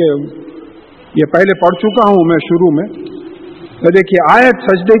 हालांकि ये पहले पढ़ चुका हूं मैं शुरू में। तो देखिए आयत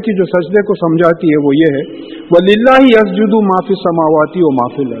सजदे की जो सजदे को समझाती है वो ये है, वलिल्लाहि यसजुदु मा फिस समावाति व मा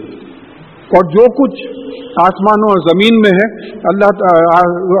फिल अर्द, और जो कुछ आसमानों और जमीन में है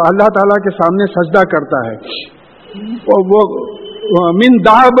अल्लाह ताला के सामने सजदा करता है। और वो मिन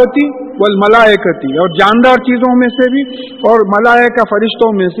दाबती वल मलाइकती, और जानदार चीजों में से भी और मलाइका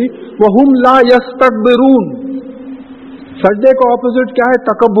फरिश्तों में से, वहुम ला यस्तकबिरून। सजदे का ऑपोजिट क्या है?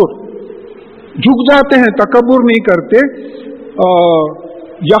 तकब्बुर। झुक जाते हैं, तकब्बुर नहीं करते।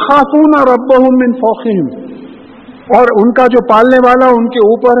 यखाफून रब्बहुम मिन फौक़िहिम, और उनका जो पालने वाला उनके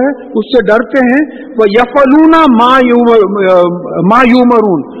ऊपर है उससे डरते हैं। वह यफलूना मा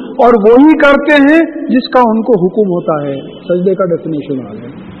युमरून, और वही करते हैं जिसका उनको हुक्म होता है। सजदे का डेफिनेशन आ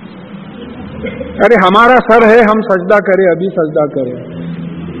गया। अरे हमारा सर है, हम सजदा करें, अभी सजदा करें।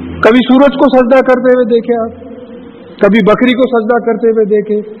 कभी सूरज को सजदा करते हुए देखे आप, कभी बकरी को सजदा करते हुए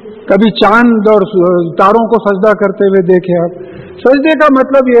देखे, कभी चांद और तारों को सजदा करते हुए देखे आप। सजदे का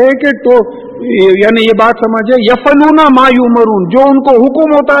मतलब यह है कि तो यानी ये बात समझे, यफलूना मा युमरून, जो उनको हुक्म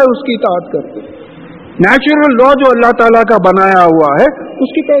होता है उसकी इताअत करते हैं। नेचुरल लॉ जो अल्लाह ताला का बनाया हुआ है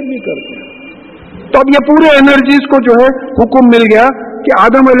उसकी पैरवी करते हैं। तो अब ये पूरे एनर्जीज को जो है हुक्म मिल गया कि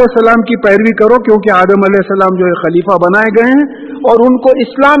आदम अलैहिस्सलाम की पैरवी करो, क्योंकि आदम अलैहिस्सलाम जो है खलीफा बनाए गए हैं और उनको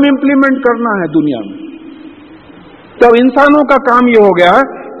इस्लाम इंप्लीमेंट करना है दुनिया में। तब इंसानों का काम ये हो गया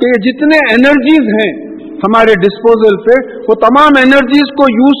कि जितने एनर्जीज हैं हमारे डिस्पोजल पे, वो तमाम एनर्जीज को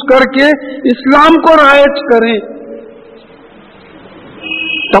यूज करके इस्लाम को राइज करें।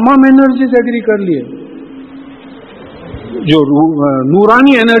 तमाम एनर्जीज एग्री कर लिए। जो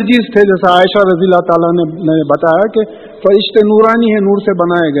नूरानी एनर्जीज थे, जैसा आयशा रज़ियल्लाहु ताला ने बताया कि फरिश्ते नूरानी है, नूर से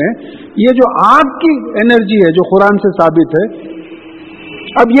बनाए गए। ये जो आग की एनर्जी है जो कुरान से साबित है,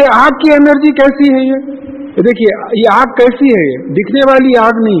 अब ये आग की एनर्जी कैसी है? ये देखिए, ये आग कैसी है? ये दिखने वाली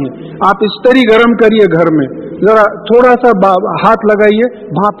आग नहीं है। आप इस्तरी गर्म करिए घर में, जरा थोड़ा सा हाथ लगाइए,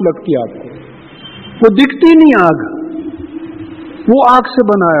 भाप लगती है आपको, वो दिखती नहीं आग, वो आग से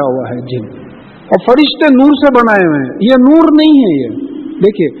बनाया हुआ है जिन। और फरिश्ते नूर से बनाए हुए हैं, ये नूर नहीं है। ये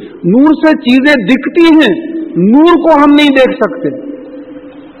देखिए, नूर से चीजें दिखती हैं, नूर को हम नहीं देख सकते।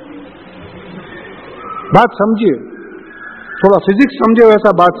 बात समझिए, थोड़ा फिजिक्स समझे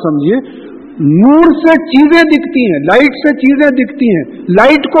वैसा बात समझिए। नूर से चीजें दिखती हैं, लाइट से चीजें दिखती हैं,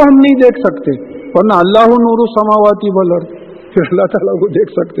 लाइट को हम नहीं देख सकते, वरना अल्लाहु नूरु समावाति वल अर्द, फिर अल्लाह ताला को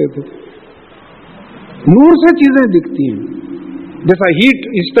देख सकते थे। नूर से चीजें दिखती हैं। जैसा हीट,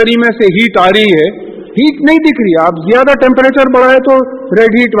 इस्तरी में से हीट आ रही है हीट नहीं दिख रही, आप ज्यादा टेम्परेचर बढ़ाए तो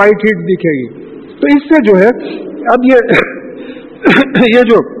रेड हीट व्हाइट हीट दिखेगी। तो इससे जो है अब ये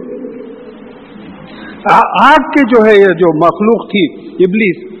जो आग के जो है ये जो मखलूक थी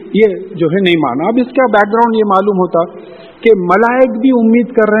इब्लीस, ये जो है नहीं माना। अब इसका बैकग्राउंड ये मालूम होता कि मलाइक भी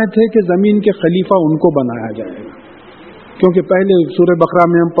उम्मीद कर रहे थे कि जमीन के खलीफा उनको बनाया जाएगा, क्योंकि पहले सूरह बकरा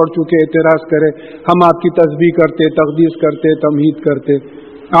में हम पढ़ चुके, एतराज करे हम आपकी तस्बीह करते, तकदीस करते, तमहीद करते,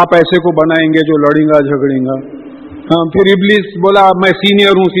 आप ऐसे को बनाएंगे जो लड़ेगा झगड़ेगा। हाँ, फिर इब्लीस बोला मैं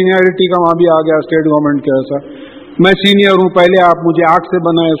सीनियर हूँ, सीनियरिटी का वहाँ भी आ गया स्टेट गवर्नमेंट के ऐसा, मैं सीनियर हूँ, पहले आप मुझे आग से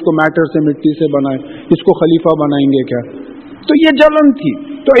बनाए, उसको मैटर से मिट्टी से बनाए, इसको खलीफा बनाएंगे क्या? तो ये जलन थी।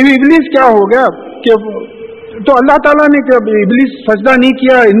 तो इब्लीस क्या हो गया कि तो अल्लाह ताला ने इब्लीस सजदा नहीं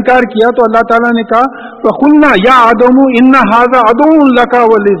किया, इनकार किया, तो अल्लाह ताला ने कहा फकुलना या आदमु इन्ना हाज़ा अदुव्वुन लका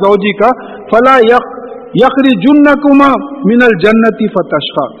व लिज़ौजिका फला यखरिजुन्नकुमा मिनल जन्नति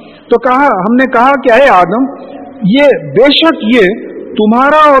फतशक़ा। तो कहा, हमने कहा कि अरे आदम, ये बेशक ये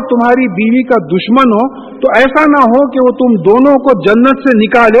तुम्हारा और तुम्हारी बीवी का दुश्मन हो, तो ऐसा ना हो कि वो तुम दोनों को जन्नत से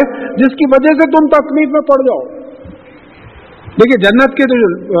निकाले जिसकी वजह से तुम तकलीफ में पड़ जाओ। देखिए, जन्नत के जो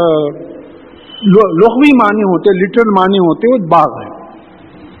लुग़वी माने होते, लिटरल माने होते, वो बाग है।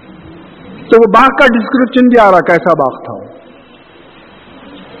 तो वो बाग का डिस्क्रिप्शन भी आ रहा कैसा बाग था।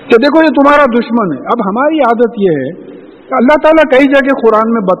 तो देखो ये तुम्हारा दुश्मन है। अब हमारी आदत ये है, अल्लाह ताला कई जगह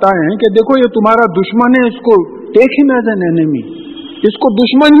कुरान में बताए हैं कि देखो ये तुम्हारा दुश्मन है, इसको take him as an enemy, इसको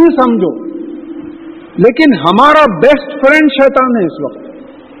दुश्मन ही समझो। लेकिन हमारा बेस्ट फ्रेंड शैतान है इस वक्त,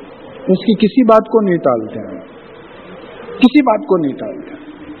 उसकी किसी बात को नहीं टालते हैं, किसी बात को नहीं टालते।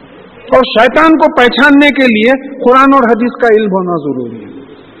 और शैतान को पहचानने के लिए कुरान और हदीस का इल्म होना जरूरी है।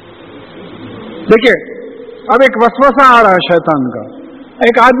 देखिए, अब एक वसवसा आ रहा है शैतान का,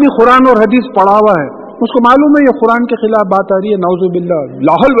 एक आदमी कुरान और हदीस पढ़ा हुआ है, उसको मालूम है ये कुरान के खिलाफ बात आ रही है, नाउज़ु बिल्लाह,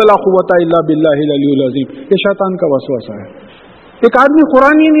 ला हौल वला कुव्वता इल्ला बिल्लाहिल अलियुल अज़ीम, ये शैतान का वसवसा है। एक आदमी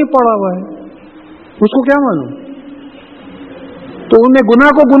कुरान ही नहीं पढ़ा हुआ है, उसको क्या मालूम, तो उन्हें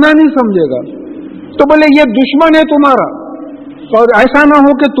गुनाह को गुनाह नहीं समझेगा। तो बोले ये दुश्मन है तुम्हारा, और ऐसा ना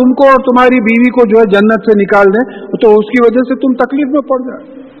हो कि तुमको और तुम्हारी बीवी को जो है जन्नत से निकाल दें, तो उसकी वजह से तुम तकलीफ में पड़ जाए।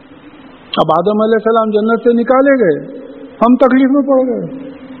 अब आदम अलैहिस्सलाम जन्नत से निकाले गए, हम तकलीफ में पड़ गए।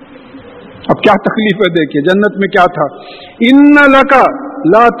 अब क्या तकलीफ है देखिए, जन्नत में क्या था, इन्ना लका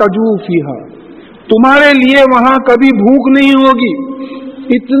ला तजू फीहा, तुम्हारे लिए वहां कभी भूख नहीं होगी,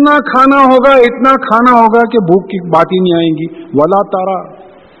 इतना खाना होगा, इतना खाना होगा कि भूख की बात ही नहीं आएगी। वला तारा,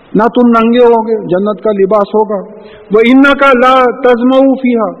 ना तुम नंगे होगे, जन्नत का लिबास होगा। वो इन्ना का ला तज़मऊ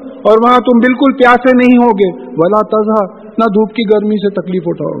फीहा, और वहां तुम बिल्कुल प्यासे नहीं होगे। वला तज़हा, ना धूप की गर्मी से तकलीफ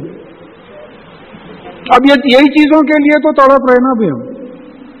उठाओगे। अब यही चीजों के लिए तो तड़प रहे ना भी हम,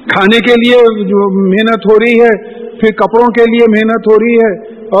 खाने के लिए जो मेहनत हो रही है, फिर कपड़ों के लिए मेहनत हो रही है,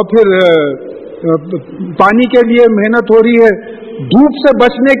 और फिर पानी के लिए मेहनत हो रही है, धूप से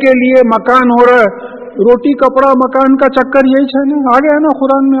बचने के लिए मकान हो रहा है, रोटी कपड़ा मकान का चक्कर यही है ना, आ गया ना,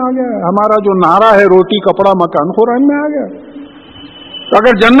 कुरान में आ गया। हमारा जो नारा है रोटी कपड़ा मकान, कुरान में आ गया।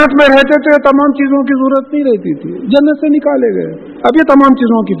 अगर जन्नत में रहते तो ये तमाम चीजों की जरूरत नहीं रहती थी, जन्नत से निकाले गए, अब ये तमाम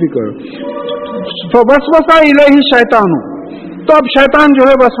चीजों की फिक्र। तो वसवसा इलैहि शैतान, तो अब शैतान जो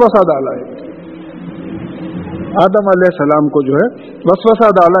है वसवसा डाला है आदम अलैहिस्सलाम को, जो है वसवसा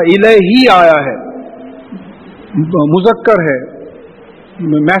डाला, इलैहि आया है, मुज़क्कर है,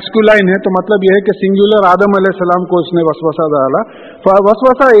 मैस्कुलाइन है, तो मतलब यह है कि सिंगुलर आदम अलैहिस्सलाम को उसने वसवसा डाला।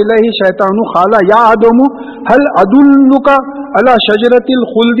 वसवसा इलैहि शैतानु खाला या आदमु हल अदुल्लुका अला शजरतिल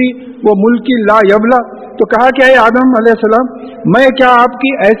खुल्दी व मुल्की ला यबला, तो कहा कि ऐ आदम अलैहिस्सलाम, मैं क्या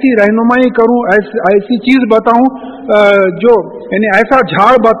आपकी ऐसी रहनुमाई करूं, ऐसी चीज बताऊं, जो यानी ऐसा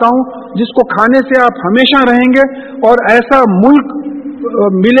झाड़ बताऊं जिसको खाने से आप हमेशा रहेंगे, और ऐसा मुल्क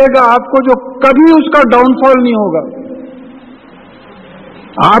मिलेगा आपको जो कभी उसका डाउनफॉल नहीं होगा,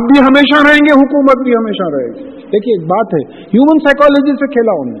 आप भी हमेशा रहेंगे, हुकूमत भी हमेशा रहेगी। देखिए एक बात है, ह्यूमन साइकोलॉजी से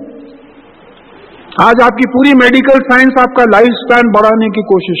खेला उन्होंने। आज आपकी पूरी मेडिकल साइंस आपका लाइफ स्पैन बढ़ाने की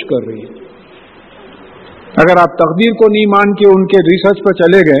कोशिश कर रही है। अगर आप तकदीर को नहीं मान के उनके रिसर्च पर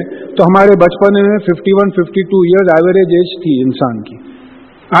चले गए, तो हमारे बचपन में 51-52 ईयर्स एवरेज एज थी इंसान की,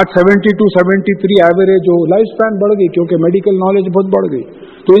 आज 72-73 एवरेज जो लाइफ स्पैन बढ़ गई, क्योंकि मेडिकल नॉलेज बहुत बढ़ गई।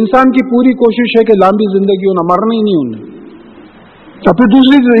 तो इंसान की पूरी कोशिश है कि लंबी जिंदगी हो, मरना ही नहीं उन्हें। और फिर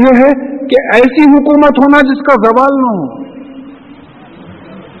दूसरी चीज यह है कि ऐसी हुकूमत होना जिसका जवाल ना हो,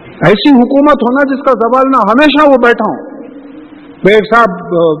 ऐसी हुकूमत होना जिसका जवाल ना, हमेशा वो बैठा हो। एक साहब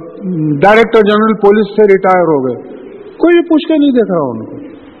डायरेक्टर जनरल पुलिस से रिटायर हो गए, कोई पूछ के नहीं देख रहा उनको।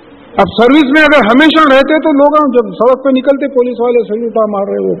 अब सर्विस में अगर हमेशा रहते तो लोग जब सड़क पे निकलते पुलिस वाले सल्यूट मार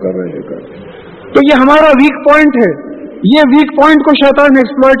रहे, वो कर रहे, ये कर रहे। तो ये हमारा वीक पॉइंट है یہ ویک پوائنٹ کو شیطان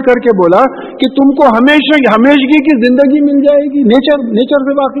ایکسپلائٹ کر کے بولا کہ تم کو ہمیشگی کی زندگی مل جائے گی. نیچر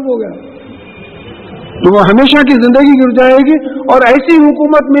سے واقف ہو گیا تو وہ ہمیشہ کی زندگی گر جائے گی اور ایسی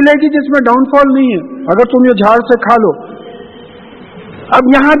حکومت ملے گی جس میں ڈاؤن فال نہیں ہے اگر تم یہ جھاڑ سے کھا لو. اب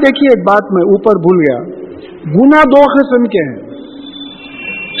یہاں دیکھیے ایک بات میں اوپر بھول گیا. گناہ دو قسم کے ہیں.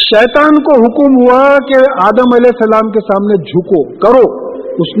 شیطان کو حکم ہوا کہ آدم علیہ السلام کے سامنے جھکو کرو,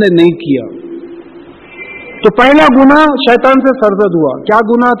 اس نے نہیں کیا تو پہلا گناہ شیطان سے سرزد ہوا. کیا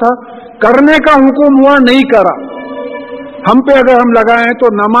گناہ تھا؟ کرنے کا حکم ہوا, نہیں کرا. ہم پہ اگر ہم لگائیں تو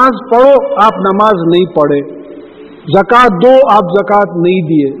نماز پڑھو, آپ نماز نہیں پڑھے. زکوٰۃ دو, آپ زکوٰۃ نہیں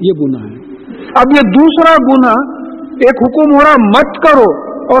دیے, یہ گناہ ہے. اب یہ دوسرا گناہ, ایک حکم ہو رہا مت کرو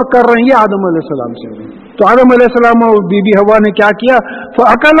اور کر رہے ہیں, یہ آدم علیہ السلام سے. تو آدم علیہ السلام اور بی بی حوا نے کیا کیا؟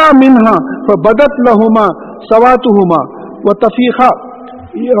 فَأَكَلَا مِنْهَا فَبَدَتْ لَهُمَا سَوَاتُهُمَا وَتَفِيخَا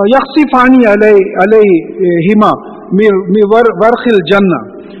يَخْصِفَانِ عَلَيْهِمَا مِنْ وَرْقِ الْجَنَّةِ.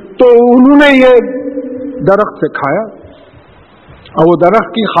 تو انہوں نے یہ درخت سے کھایا اور وہ درخت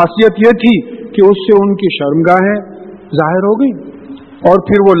کی خاصیت یہ تھی کہ اس سے ان کی شرمگاہیں ظاہر ہو گئی اور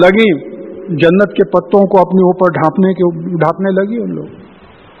پھر وہ لگی جنت کے پتوں کو اپنے اوپر ڈھانپنے لگی ان لوگ.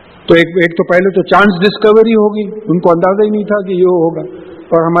 تو ایک تو پہلے تو چانس ڈسکوری ہوگی, ان کو اندازہ ہی نہیں تھا کہ یہ ہوگا.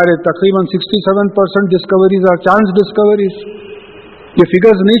 اور ہمارے تقریباً 67% ڈسکوریز آر چانس ڈسکوریز. یہ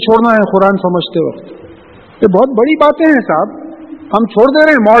فگرز نہیں چھوڑنا ہے قرآن سمجھتے وقت. یہ بہت بڑی باتیں ہیں صاحب. ہم چھوڑ دے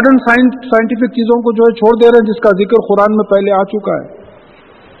رہے ہیں ماڈرن سائنٹیفک چیزوں کو جو ہے چھوڑ دے رہے ہیں جس کا ذکر قرآن میں پہلے آ چکا ہے.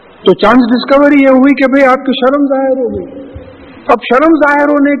 تو چانس ڈسکوری یہ ہوئی کہ بھئی آپ کی شرم ظاہر ہو گئی. اب شرم ظاہر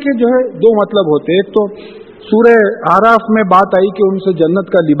ہونے کے جو ہے دو مطلب ہوتے ہیں. ایک تو سورہ اعراف میں بات آئی کہ ان سے جنت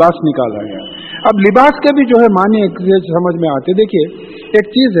کا لباس نکالا گیا. اب لباس کے بھی جو ہے معنی سمجھ میں آتے. دیکھیے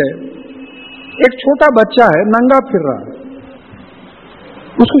ایک چیز ہے, ایک چھوٹا بچہ ہے ننگا پھر رہا ہے,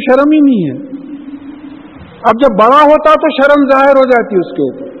 اس کو شرم ہی نہیں ہے. اب جب بڑا ہوتا تو شرم ظاہر ہو جاتی اس کے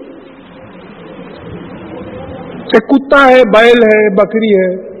اوپر. ایک کتا ہے, بیل ہے, بکری ہے,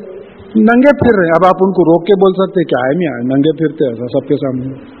 ننگے پھر رہے ہیں. اب آپ ان کو روک کے بول سکتے کیا ہے میاں ننگے پھرتے ایسا سب کے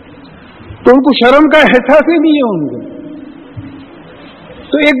سامنے, تو ان کو شرم کا احساس ہی نہیں ہے ان کو.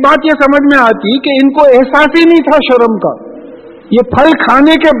 تو ایک بات یہ سمجھ میں آتی کہ ان کو احساس ہی نہیں تھا شرم کا. یہ پھل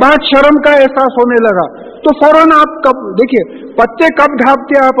کھانے کے بعد شرم کا احساس ہونے لگا تو فوراً آپ کب دیکھیے پتے کب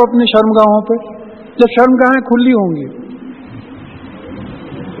ڈھانپتے آپ اپنی شرمگاہوں پہ؟ جب شرمگاہیں کھلی ہوں گی.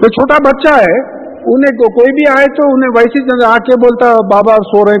 تو چھوٹا بچہ ہے, انہیں کوئی بھی آئے تو انہیں ویسی آ کے بولتا بابا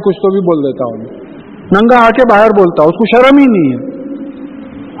سو رہے ہیں کچھ تو بھی بول دیتا ہوں. ننگا آ کے باہر بولتا, اس کو شرم ہی نہیں ہے.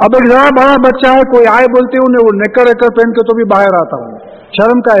 اب ایک ذرا بڑا بچہ ہے, کوئی آئے بولتے انہیں وہ نیکر پہن کے تو بھی باہر آتا ہوں,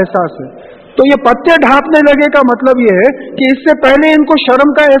 شرم کا احساس ہے. تو یہ پتے ڈھانپنے لگے کا مطلب یہ ہے کہ اس سے پہلے ان کو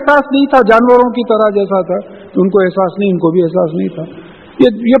شرم کا احساس نہیں تھا, جانوروں کی طرح جیسا تھا ان کو احساس نہیں, ان کو بھی احساس نہیں تھا.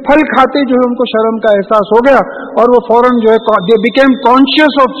 یہ پھل کھاتے جو ہے ان کو شرم کا احساس ہو گیا اور وہ فوراً جو ہے they became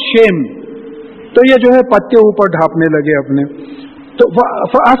conscious of shame. تو یہ جو ہے پتے اوپر ڈھانپنے لگے اپنے. تو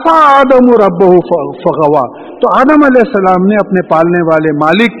فعصى آدم ربه فغوى. تو آدم علیہ السلام نے اپنے پالنے والے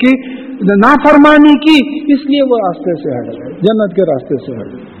مالک کی نافرمانی کی, اس لیے وہ راستے سے ہٹ گئے, جنت کے راستے سے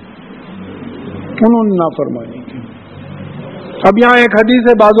ہٹ گئے, انہوں نے نافرمانی کی. اب یہاں ایک حدیث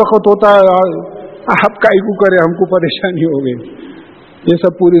ہے, بعض وقت ہوتا ہے آپ کا کو کرے ہم کو پریشانی ہو گئی, یہ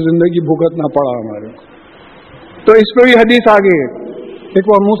سب پوری زندگی بھگتنا پڑا ہمارے کو. تو اس پہ بھی حدیث آ گئی. ایک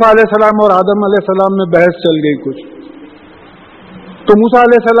بار موسیٰ علیہ السلام اور آدم علیہ السلام میں بحث چل گئی کچھ. تو موسیٰ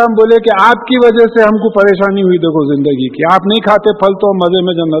علیہ السلام بولے کہ آپ کی وجہ سے ہم کو پریشانی ہوئی دیکھو زندگی کی, آپ نہیں کھاتے پھل تو ہم مزے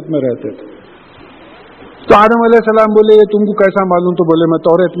میں جنت میں رہتے تھے. تو آدم علیہ السلام بولے یہ تم کو کیسا معلوم؟ تو بولے میں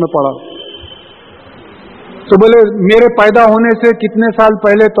توریت میں پڑھا. تو بولے میرے پیدا ہونے سے کتنے سال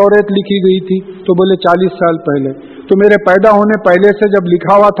پہلے توریت لکھی گئی تھی؟ تو بولے 40 سال پہلے. تو میرے پیدا ہونے پہلے سے جب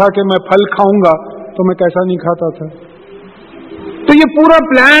لکھا ہوا تھا کہ میں پھل کھاؤں گا تو میں کیسا نہیں کھاتا تھا؟ تو یہ پورا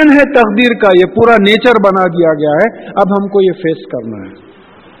پلان ہے تقدیر کا, یہ پورا نیچر بنا دیا گیا ہے. اب ہم کو یہ فیس کرنا ہے,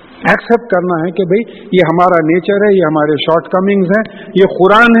 ایکسپٹ کرنا ہے کہ بھئی یہ ہمارا نیچر ہے, یہ ہمارے شارٹ کمنگز ہیں, یہ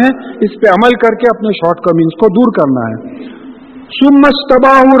قرآن ہے, اس پہ عمل کر کے اپنے شارٹ کمنگز کو دور کرنا ہے. ثم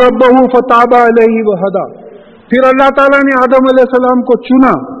اجتباہ ربہ فتاب علیہ وہدی. پھر اللہ تعالیٰ نے آدم علیہ السلام کو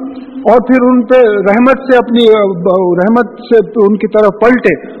چنا اور پھر ان پہ رحمت سے اپنی رحمت سے ان کی طرف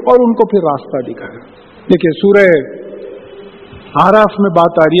پلٹے اور ان کو پھر راستہ دکھایا. دیکھیے سورہ اعراف میں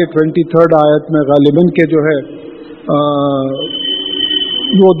بات آ رہی ہے 23 آیت میں غالباً کہ جو ہے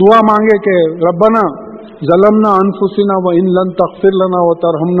وہ دعا مانگے کہ ربنا ظلمنا انفسنا وان لن تغفر لنا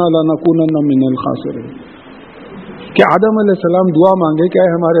وترحمنا لنکونن من الخاسرین. کہ آدم علیہ السلام دعا مانگے کہ اے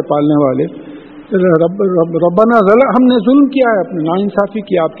ہمارے پالنے والے ربنا ہم نے ظلم کیا ہے, اپنے ناانصافی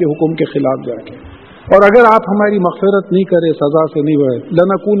کی آپ کے حکم کے خلاف جا کے, اور اگر آپ ہماری مغفرت نہیں کرے، سزا سے نہیں بڑھے،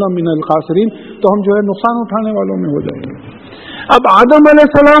 لنکون من الخاسرین، تو ہم جو ہے نقصان اٹھانے والوں میں ہو جائیں گے۔ اب آدم علیہ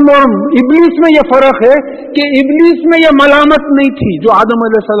السلام اور ابلیس میں یہ فرق ہے کہ ابلیس میں یہ ملامت نہیں تھی جو آدم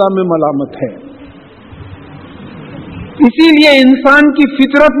علیہ السلام میں ملامت ہے۔ اسی لیے انسان کی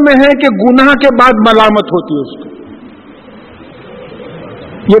فطرت میں ہے کہ گناہ کے بعد ملامت ہوتی ہے اس کو۔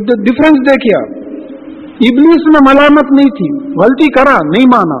 یہ ڈفرنس دیکھیے آپ، ابلیس میں ملامت نہیں تھی، غلطی کرا نہیں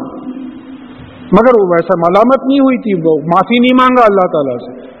مانا، مگر وہ ویسا ملامت نہیں ہوئی تھی، وہ معافی نہیں مانگا اللہ تعالیٰ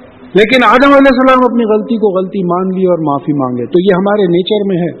سے۔ لیکن آدم علیہ السلام اپنی غلطی کو غلطی مان لی اور معافی مانگے، تو یہ ہمارے نیچر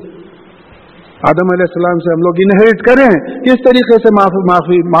میں ہے۔ آدم علیہ السلام سے ہم لوگ انہیریٹ کریں، کس طریقے سے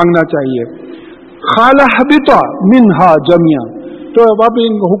معافی مانگنا چاہیے۔ خالہ حبطا منہا جميعا، تو اب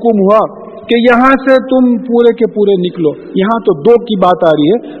حکم ہوا کہ یہاں سے تم پورے کے پورے نکلو۔ یہاں تو دو کی بات آ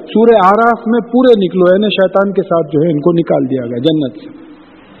رہی ہے، سورہ اعراف میں پورے نکلو، یعنی شیطان کے ساتھ جو ہے ان کو نکال دیا گیا جنت سے۔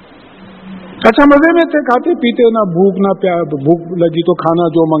 اچھا مزے میں تھے، کھاتے پیتے، نہ بھوک نہ بھوک لگی تو کھانا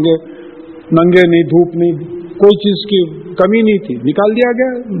جو منگے، ننگے نہیں، دھوپ نہیں، کوئی چیز کی کمی نہیں تھی، نکال دیا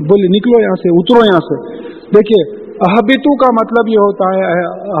گیا، بولے نکلو یہاں سے، اترو یہاں سے۔ دیکھیے اہبتو کا مطلب یہ ہوتا ہے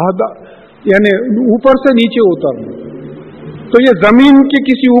یعنی اوپر سے نیچے اترنا، تو یہ زمین کے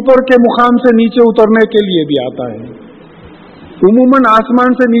کسی اوپر کے مقام سے نیچے اترنے کے لیے بھی آتا ہے، عموماً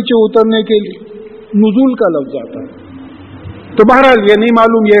آسمان سے نیچے اترنے کے لیے نزول کا لفظ آتا ہے۔ تو بہرحال یہ نہیں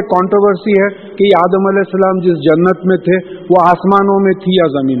معلوم، یہ کانٹروورسی ہے کہ یہ آدم علیہ السلام جس جنت میں تھے وہ آسمانوں میں تھی یا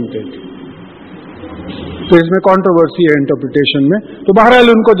زمین پہ تھی، تو اس میں کانٹروورسی ہے انٹرپریٹیشن میں۔ تو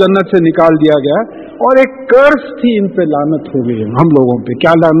بہرحال ان کو جنت سے نکال دیا گیا، اور ایک کرس تھی، ان پہ لعنت ہو گئی ہم لوگوں پہ۔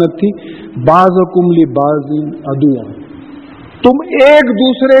 کیا لعنت تھی؟ بعضکم لبعض عدو، تم ایک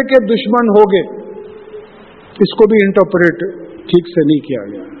دوسرے کے دشمن ہوگے۔ اس کو بھی انٹرپریٹ ٹھیک سے نہیں کیا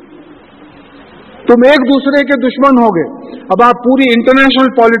گیا، تم ایک دوسرے کے دشمن ہوگے۔ اب آپ پوری انٹرنیشنل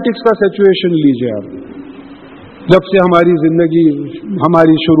پالیٹکس کا سچویشن لیجئے، آپ جب سے ہماری زندگی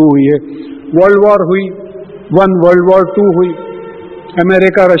ہماری شروع ہوئی ہے، ورلڈ وار ہوئی، ورلڈ وار 2 ہوئی،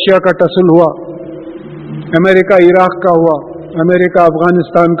 امریکہ رشیا کا ٹسل ہوا، امریکہ عراق کا ہوا، امریکہ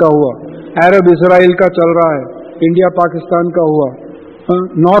افغانستان کا ہوا، عرب اسرائیل کا چل رہا ہے، انڈیا پاکستان کا ہوا،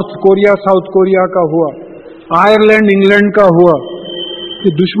 نارتھ کوریا ساؤتھ کوریا کا ہوا، آئرلینڈ انگلینڈ کا ہوا۔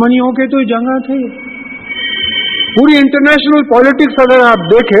 یہ دشمنیوں کے تو جنگاں تھے۔ پوری انٹرنیشنل پالیٹکس اگر آپ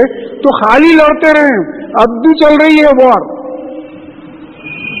دیکھیں تو خالی لڑتے رہے، اب بھی چل رہی ہے وار،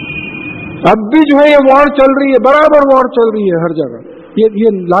 اب بھی جو ہے یہ وار چل رہی ہے، برابر وار چل رہی ہے ہر جگہ۔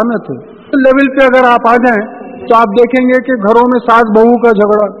 یہ لعنت ہے۔ لیول پہ اگر آپ آ جائیں تو آپ دیکھیں گے کہ گھروں میں ساس بہو کا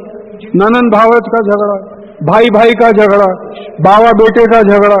جھگڑا، ننند بھاوت کا جھگڑا، بھائی بھائی کا جھگڑا، باوا بیٹے کا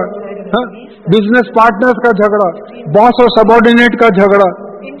جھگڑا، بزنس پارٹنرز کا جھگڑا، باس اور سبارڈینیٹ کا جھگڑا،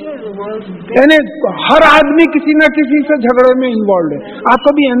 یعنی ہر آدمی کسی نہ کسی سے جھگڑے میں انوالوڈ ہے۔ آپ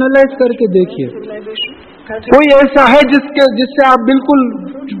کبھی اینالائز کر کے دیکھیے، کوئی ایسا ہے جس سے آپ بالکل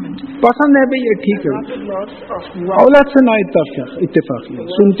پسند ہے بھئی یہ ٹھیک ہے، اولاد سے نہ اتفاق ہے،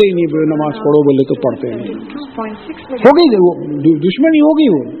 سنتے ہی نہیں، نماز پڑھو بولے تو پڑھتے نہیں، ہو گئی وہ دشمنی، ہو گئی،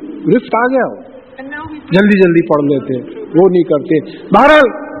 وہ رفت آ گیا، جلدی جلدی پڑھ لیتے، وہ نہیں کرتے۔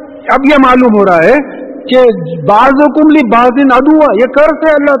 بہرحال اب یہ معلوم ہو رہا ہے کہ بعضکم لبعض عدو، یہ کرتے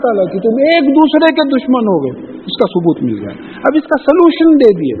ہے اللہ تعالیٰ کی، تم ایک دوسرے کے دشمن ہو گئے، اس کا ثبوت مل گیا۔ اب اس کا سلوشن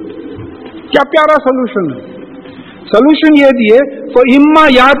دے دیے، کیا پیارا سلوشن ہے۔ سلوشن یہ دیے، فَإِمَّا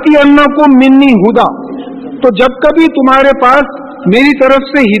يَأْتِيَنَّكُم مِّنِّي هُدًى، تو جب کبھی تمہارے پاس میری طرف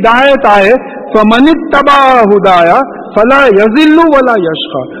سے ہدایت آئے، فَمَنِ اتَّبَعَ هُدَايَ فَلَا يَضِلُّ وَلَا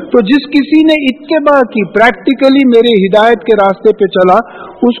يَشْقَى، تو جس کسی نے اتباع کی، پریکٹیکلی میرے ہدایت کے راستے پہ چلا،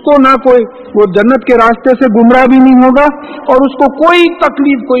 اس کو نہ کوئی وہ جنت کے راستے سے گمراہ بھی نہیں ہوگا، اور اس کو کوئی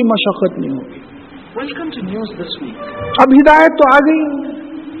تکلیف، کوئی مشقت نہیں ہوگی۔ اب ہدایت تو آ گئی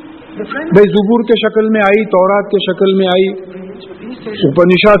بھائی، زبور کے شکل میں آئی، تورات کے شکل میں آئی،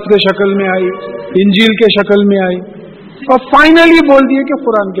 اپنشاد کے شکل میں آئی، انجیل کے شکل میں آئی، اور فائنلی بول دیے کہ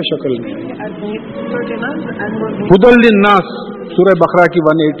قرآن کے شکل میں آئی۔ ہدی للناس، سورہ بقرہ کی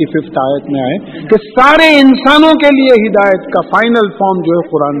 185 آیت میں آئے کہ سارے انسانوں کے لیے ہدایت کا فائنل فارم جو ہے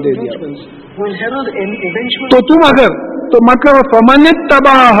قرآن دے دیا۔ تو تم اگر تو مطلب فمن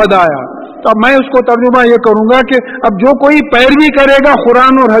اتبع ہدایا، تو میں اس کو ترجمہ یہ کروں گا کہ اب جو کوئی پیروی کرے گا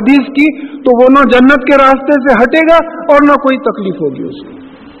قرآن اور حدیث کی، تو وہ نہ جنت کے راستے سے ہٹے گا اور نہ کوئی تکلیف ہوگی اس کو۔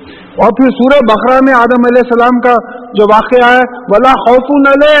 اور پھر سورہ بقرہ میں آدم علیہ السلام کا جو واقعہ ہے، وَلَا خَوْفٌ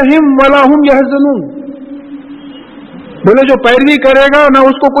عَلَيْهِمْ وَلَا هُمْ يَحْزَنُونَ، بولے جو پیروی کرے گا نہ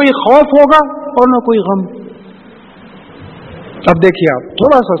اس کو کوئی خوف ہوگا اور نہ کوئی غم۔ اب دیکھیے آپ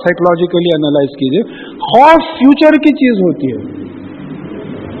تھوڑا سا سائیکولوجیکلی انالائز کیجئے، خوف فیوچر کی چیز ہوتی ہے،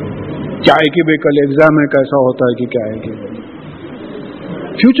 کیا ہے کہ بھئی کل ایگزام ہے، کیسا ہوتا ہے کہ کیا ہے کہ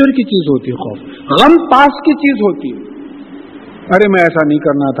فیوچر کی چیز ہوتی ہے خوف۔ غم پاس کی چیز ہوتی ہے. ارے میں ایسا نہیں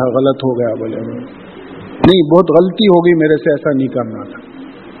کرنا تھا, غلط ہو گیا, بولے نہیں بہت غلطی ہو گئی میرے سے, ایسا نہیں کرنا تھا.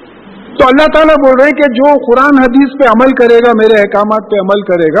 تو اللہ تعالیٰ بول رہے ہیں کہ جو قرآن حدیث پہ عمل کرے گا, میرے احکامات پہ عمل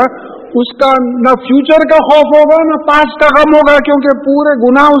کرے گا, اس کا نہ فیوچر کا خوف ہوگا نہ پاسٹ کا غم ہوگا, کیونکہ پورے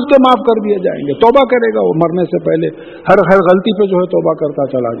گناہ اس کے معاف کر دیے جائیں گے. توبہ کرے گا وہ مرنے سے پہلے, ہر غلطی پہ جو ہے توبہ کرتا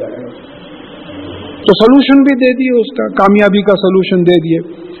چلا جائے گا. تو سلوشن بھی دے دیے, اس کا کامیابی کا سلوشن دے دیے.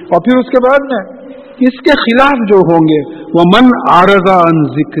 اور پھر اس کے بعد میں اس کے خلاف جو ہوں گے, وَمَنْ أَعْرَضَ عَنْ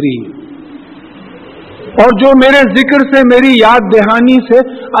ذِكْرِي, اور جو میرے ذکر سے, میری یاد دہانی سے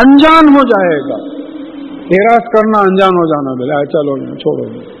انجان ہو جائے گا. اعراض کرنا انجان ہو جانا, بلا چلو چھوڑو.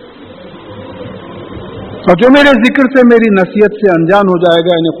 اور جو میرے ذکر سے, میری نصیحت سے انجان ہو جائے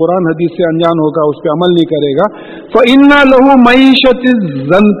گا, یعنی قرآن حدیث سے انجان ہوگا, اس پہ عمل نہیں کرے گا, فَإِنَّ لَهُ مَعِيشَةً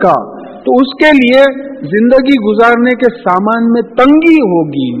ضَنْكًا, تو اس کے لیے زندگی گزارنے کے سامان میں تنگی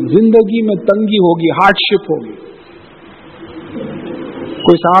ہوگی, زندگی میں تنگی ہوگی, ہارڈ شپ ہوگی.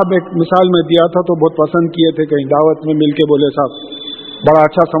 کوئی صاحب ایک مثال میں دیا تھا تو بہت پسند کیے تھے, کہیں دعوت میں مل کے بولے صاحب بڑا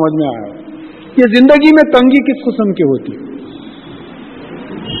اچھا سمجھ میں آیا. یہ زندگی میں تنگی کس قسم کی ہوتی ہے؟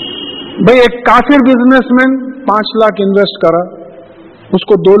 بھئی ایک کافر بزنس مین 5 لاکھ انویسٹ کرا, اس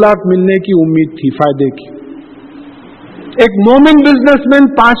کو 2 لاکھ ملنے کی امید تھی فائدے کی. ایک مومن بزنس مین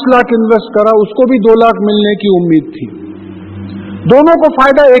 5 لاکھ انویسٹ کرا, اس کو بھی 2 لاکھ ملنے کی امید تھی. دونوں کو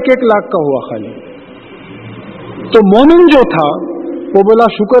فائدہ 1-1 لاکھ کا ہوا خالی. تو مومن جو تھا وہ بولا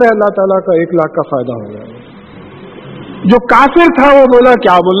شکر ہے اللہ تعالیٰ کا, 1 لاکھ کا فائدہ ہو گیا. جو کافر تھا وہ بولا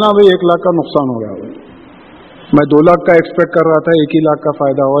کیا بولنا بھائی, 1 لاکھ کا نقصان ہو گیا. میں 2 لاکھ کا ایکسپیکٹ کر رہا تھا, 1 ہی لاکھ کا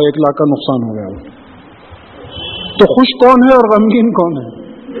فائدہ ہوا, 1 لاکھ کا نقصان ہو گیا. تو خوش کون ہے اور غمگین کون ہے؟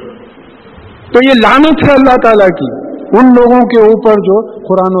 تو یہ لعنت ہے اللہ تعالیٰ کی ان لوگوں کے اوپر جو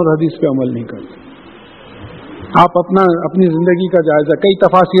قرآن اور حدیث پہ عمل نہیں کرتے. آپ اپنی زندگی کا جائزہ, کئی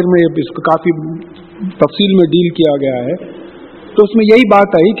تفاسیر میں اس کو کافی تفصیل میں ڈیل کیا گیا ہے, تو اس میں یہی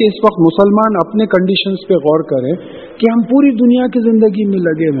بات آئی کہ اس وقت مسلمان اپنے کنڈیشنز پہ غور کریں کہ ہم پوری دنیا کی زندگی میں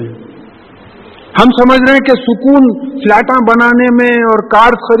لگے ہوئے ہیں. ہم سمجھ رہے ہیں کہ سکون فلیٹاں بنانے میں اور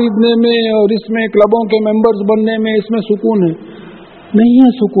کارز خریدنے میں اور اس میں کلبوں کے ممبرز بننے میں, اس میں سکون ہے. نہیں ہے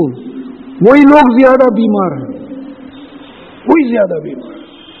سکون. وہی لوگ زیادہ بیمار ہیں, وہی زیادہ بیمار ہیں.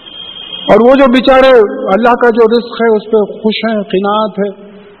 اور وہ جو بیچارے اللہ کا جو رزق ہے اس پہ خوش ہیں, قناعت ہے,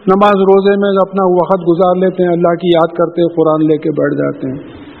 نماز روزے میں اپنا وقت گزار لیتے ہیں, اللہ کی یاد کرتے, قرآن لے کے بیٹھ جاتے ہیں.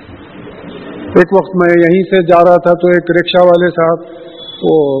 ایک وقت میں یہیں سے جا رہا تھا تو ایک رکشہ والے صاحب,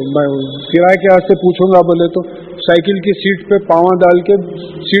 وہ میں کرائے کے ہاتھ سے پوچھوں گا بولے تو سائیکل کی سیٹ پہ پاؤں ڈال کے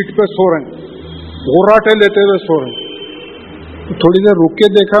سیٹ پہ سو رہے ہیں, غراٹے لیتے ہوئے سو رہے ہیں. تھوڑی دیر رک کے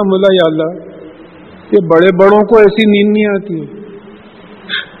دیکھا, بولا یا اللہ, یہ بڑے بڑوں کو ایسی نیند نہیں آتی ہے.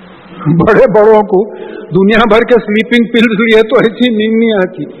 بڑے بڑوں کو دنیا بھر کے سلیپنگ پلز لیے تو ایسی نیند نہیں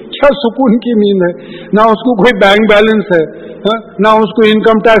آتی. کیا سکون کی نیند ہے؟ نہ اس کو کوئی بینک بیلنس ہے, نہ اس کو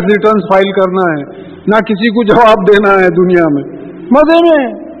انکم ٹیکس ریٹرنز فائل کرنا ہے, نہ کسی کو جواب دینا ہے دنیا میں, مزے میں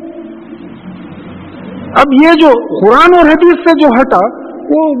ہے. اب یہ جو قرآن اور حدیث سے جو ہٹا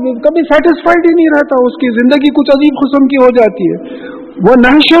وہ کبھی سیٹسفائڈ ہی نہیں رہتا, اس کی زندگی کچھ عجیب قسم کی ہو جاتی ہے. وہ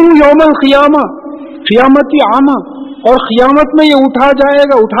نحشر یوم القیامہ, قیامتی عامہ, اور قیامت میں یہ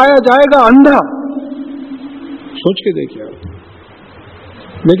اٹھایا جائے گا اندھا. سوچ کے دیکھیے.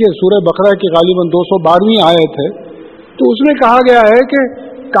 دیکھیے سورہ بقرہ کی غالباً 212ویں آیت ہے, تو اس میں کہا گیا ہے کہ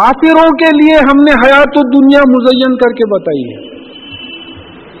کافروں کے لیے ہم نے حیات الدنیا مزین کر کے بتائی ہے.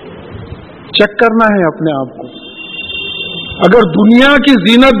 چیک کرنا ہے اپنے آپ کو. اگر دنیا کی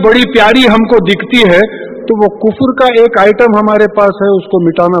زینت بڑی پیاری ہم کو دکھتی ہے تو وہ کفر کا ایک آئٹم ہمارے پاس ہے, اس کو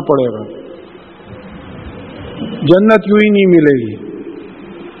مٹانا پڑے گا. جنت یوں ہی نہیں ملے گی,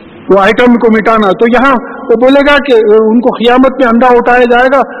 وہ آئٹم کو مٹانا. تو یہاں وہ بولے گا کہ ان کو قیامت میں اندھا اٹھایا جائے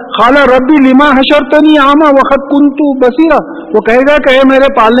گا. خالا ربی لما حشرتنی اعمی وقد کنت بصیرا, وہ کہے گا کہ اے میرے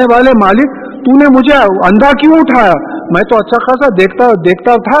پالنے والے مالک, تو نے مجھے اندھا کیوں اٹھایا؟ میں تو اچھا خاصا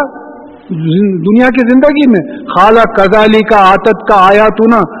دیکھتا تھا دنیا کی زندگی میں. خالا کذالک آتت کا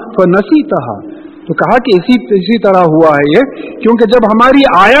آیاتنا فنسیتھا, تو کہا کہ اسی طرح ہوا ہے یہ, کیونکہ جب ہماری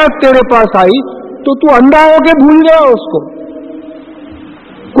آیات تیرے پاس آئی تو اندھا ہو کے بھول گیا اس کو.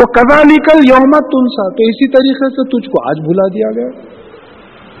 وہ کذالک الیوم تنسیٰ, تو اسی طریقے سے تجھ کو آج بھلا دیا گیا.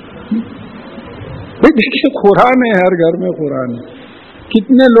 بھائی دیکھیے قرآن ہے, ہر گھر میں قرآن ہے.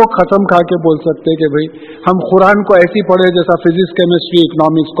 کتنے لوگ قسم کھا کے بول سکتے کہ بھائی ہم قرآن کو ایسی پڑھے جیسا فزکس, کیمسٹری,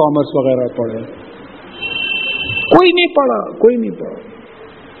 اکنامکس, کامرس وغیرہ پڑھے. کوئی نہیں پڑھا.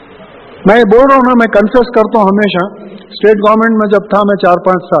 میں بول رہا ہوں نا, میں کنفیس کرتا ہوں ہمیشہ, اسٹیٹ گورنمنٹ میں جب تھا میں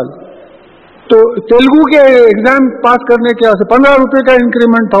 4-5 سال, تو تیلگو کے ایگزام پاس کرنے کے 15 روپے کا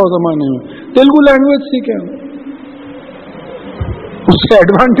انکریمنٹ تھا اس زمانے میں. تیلگو لینگویج سیکھے. اس سے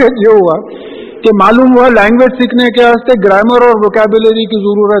ایڈوانٹیج یہ ہوا کہ معلوم ہوا لینگویج سیکھنے کے واسطے گرامر اور ووکیبلری کی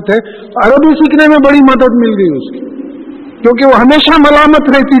ضرورت ہے، عربی سیکھنے میں بڑی مدد مل گئی اس کی، کیونکہ وہ ہمیشہ ملامت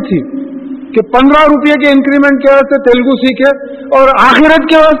رہتی تھی کہ 15 روپے کے انکریمنٹ کے واسطے تیلگو سیکھے اور آخرت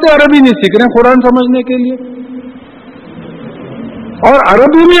کے واسطے عربی نہیں سیکھ رہے قرآن سمجھنے کے لیے. اور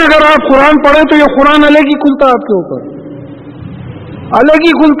عربی میں اگر آپ قرآن پڑھیں تو یہ قرآن الگ ہی کھلتا آپ کے اوپر، الگ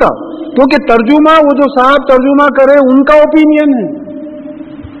ہی کھلتا، کیونکہ ترجمہ وہ جو صاحب ترجمہ کرے ان کا اوپینین ہے،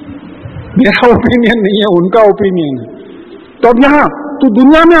 میرا اوپینین نہیں ہے، ان کا اوپینین ہے. تو اب یہاں تو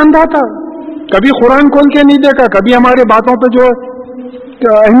دنیا میں اندھا تھا، کبھی قرآن کھول کے نہیں دیکھا، کبھی ہماری باتوں پہ جو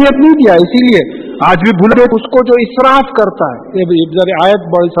اہمیت نہیں دیا، اسی لیے آج بھی بھول گئے. اس کو جو اسراف کرتا ہے، یہ ذرا آیت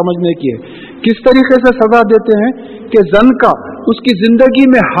بڑی سمجھنے کی ہے، کس طریقے سے سزا دیتے ہیں کہ زن کا اس کی زندگی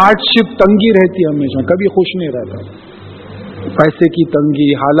میں ہارڈ شپ، تنگی رہتی ہے، ہمیشہ کبھی خوش نہیں رہتا، پیسے کی تنگی،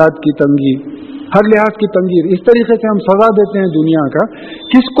 حالات کی تنگی، ہر لحاظ کی تنگی. اس طریقے سے ہم سزا دیتے ہیں دنیا کا.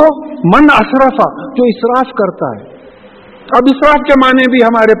 کس کو؟ من اسرفا، جو اسراف کرتا ہے. اب اسراف کے معنی بھی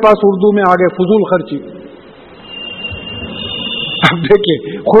ہمارے پاس اردو میں آگے فضول خرچی. اب دیکھیے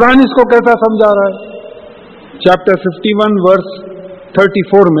قرآن اس کو کیسا سمجھا رہا ہے. چیپٹر 51 ورس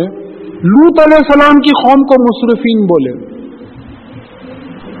 34 میں لوط علیہ السلام کی قوم کو مسرفین بولے.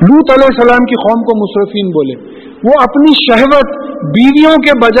 لوط علیہ السلام کی قوم کو مسرفین بولے. وہ اپنی شہوت بیویوں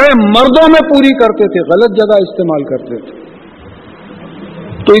کے بجائے مردوں میں پوری کرتے تھے، غلط جگہ استعمال کرتے تھے.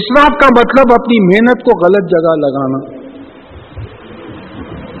 تو اسراف کا مطلب اپنی محنت کو غلط جگہ لگانا.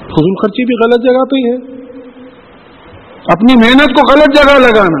 فضول خرچی بھی غلط جگہ پہ ہی ہے، اپنی محنت کو غلط جگہ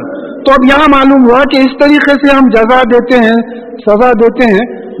لگانا. تو اب یہاں معلوم ہوا کہ اس طریقے سے ہم جزا دیتے ہیں، سزا دیتے ہیں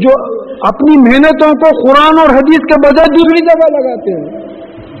جو اپنی محنتوں کو قرآن اور حدیث کے بجائے دوسری جگہ لگاتے ہیں،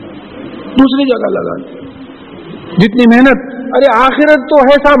 دوسری جگہ لگاتے ہیں. جتنی محنت، ارے آخرت تو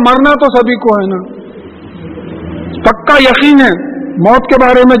ہے صاحب، مرنا تو سبھی کو ہے نا، پکا یقین ہے. موت کے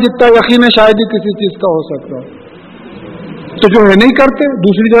بارے میں جتنا یقین ہے شاید ہی کسی چیز کا ہو سکتا ہے. تو جو ہے نہیں کرتے،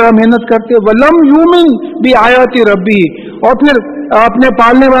 دوسری جگہ محنت کرتے. ولم یومن بھی آیاتی ربی، اور پھر اپنے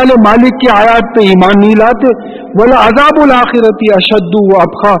پالنے والے مالک کی آیات پہ ایمان نہیں لاتے. ولا عذاب الآخرتی اشد و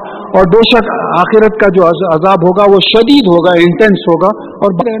ابقا، اور بے شک آخرت کا جو عذاب ہوگا وہ شدید ہوگا، انٹینس ہوگا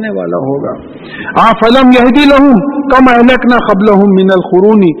اور رہنے والا ہوگا. فلم یہدی لہم کم اہلکنا قبلہم من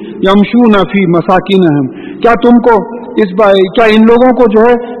القرون یمشون فی مساکینہم، کیا تم کو کیا ان لوگوں کو جو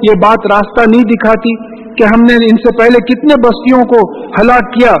ہے یہ بات راستہ نہیں دکھاتی کہ ہم نے ان سے پہلے کتنے بستیوں کو ہلاک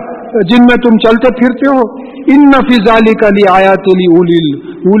کیا جن میں تم چلتے پھرتے ہو. ان فی ذالک لآیات لأولی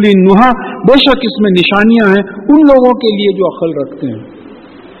النہی، بے شک اس میں نشانیاں ہیں ان لوگوں کے لیے جو عقل رکھتے ہیں.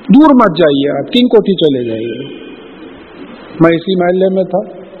 دور مت جائیے آپ، کنگ کوٹھی چلے جائیے. میں اسی محلے میں تھا،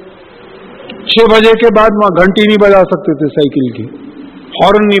 6 بجے کے بعد وہاں گھنٹی نہیں بجا سکتے تھے سائیکل کی،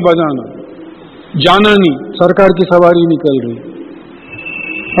 ہارن نہیں بجانا، جانا نہیں، سرکار کی سواری نکل رہی.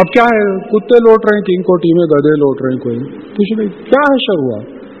 اب کیا ہے، کتے لوٹ رہے ہیں کنگ کوٹھی میں، گدھے لوٹ رہے ہیں، کوئی کچھ نہیں. کیا حشر ہوا؟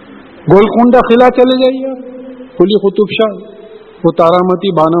 گولکنڈا قلعہ چلے جائیے، قلی قطب شاہ، وہ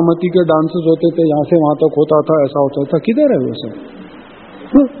تارامتی بانامتی کے ڈانسز ہوتے تھے، یہاں سے وہاں تک ہوتا تھا، ایسا ہوتا تھا. کدھر ہے وہ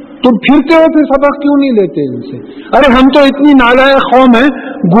سب؟ تم پھرتے ہو پھر سبق کیوں نہیں لیتے ان سے؟ ارے ہم تو اتنی نالائق قوم ہے،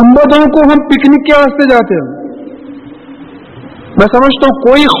 گنبدوں کو ہم پکنک کے واسطے جاتے ہیں. میں سمجھتا ہوں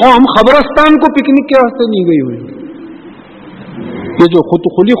کوئی قوم قبرستان کو پکنک کے واسطے نہیں گئی ہوئی. یہ جو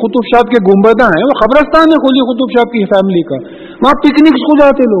قلی قطب شاہ کے گنبداں ہیں وہ قبرستان ہے قلی قطب شاہ کی فیملی کا، وہاں پکنک کو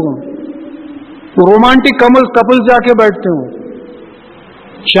جاتے لوگوں، رومانٹک کپل جا کے بیٹھتے ہوں.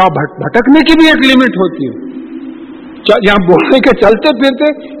 کیا بھٹکنے کی بھی ایک لمٹ ہوتی ہے. یہاں بولنے کے چلتے پھرتے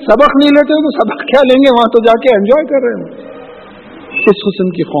سبق نہیں لیتے تو سبق کیا لیں گے، وہاں تو جا کے انجوائے کر رہے ہیں. اس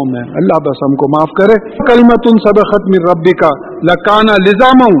قسم کی قوم ہے. اللہ بس ہم کو معاف کرے. کلمۃ سبقت من ربک لکان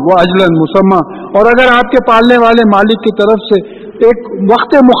لزاما واجلا مسمى، اور اگر آپ کے پالنے والے مالک کی طرف سے ایک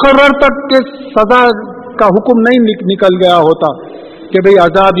وقت مقرر تک کے سزا کا حکم نہیں نکل گیا ہوتا کہ بھئی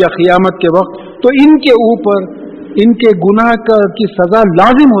عذاب یا قیامت کے وقت، تو ان کے اوپر ان کے گناہ کی سزا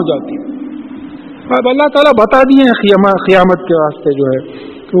لازم ہو جاتی ہے. اب اللہ تعالیٰ بتا دیے ہیں قیامت کے واسطے جو ہے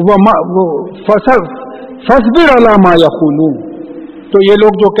وہ فصبر علی ما یقولون، تو یہ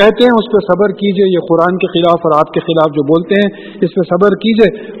لوگ جو کہتے ہیں اس پہ صبر کیجئے، یہ قرآن کے خلاف اور آپ کے خلاف جو بولتے ہیں اس پہ صبر کیجئے.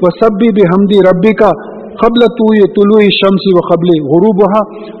 وَسَبِّحْ بِحَمْدِ رَبِّكَ قبل طلوع الشمس وقبل غروبها،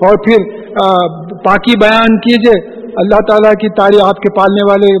 اور پھر پاکی بیان کیجئے اللہ تعالیٰ کی تعریف، آپ کے پالنے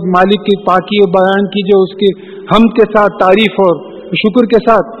والے مالک کی پاکی بیان کیجئے اس کی حمد کے ساتھ، تعریف اور شکر کے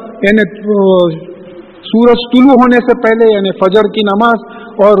ساتھ. یعنی سورج طلوع ہونے سے پہلے یعنی فجر کی نماز،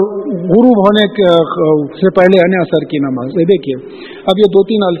 اور غروب ہونے سے پہلے یعنی عصر کی نماز. یہ دیکھیے اب یہ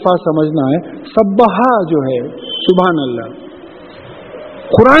 2-3 الفاظ سمجھنا ہے. سبحہ جو ہے سبحان اللہ،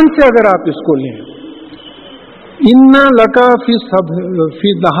 قرآن سے اگر آپ اس کو لیں इन्ना लका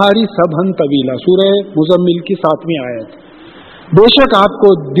फी नहारी सबहन तवीला, सूरह मुजम्मिल की 7वीं आयत। बेशक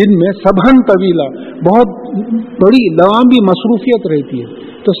आपको दिन में सबहन तवीला, बहुत बड़ी लंबी मसरूफियत रहती है।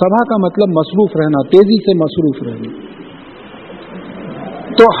 तो सभा का मतलब मसरूफ रहना, तेजी से मसरूफ रहना।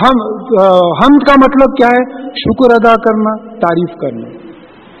 तो हम का मतलब क्या है? शुक्र अदा करना, तारीफ करना।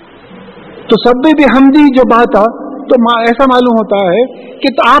 तो सब्बे भी हमदी जो बात आ, तो ऐसा मालूम होता है कि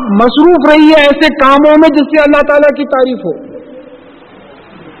तो आप मसरूफ रहिए ऐसे कामों में जिससे अल्लाह ताला की तारीफ हो।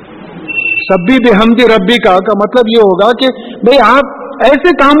 सब्बी बिहम्दी रब्बी का मतलब ये होगा कि भाई आप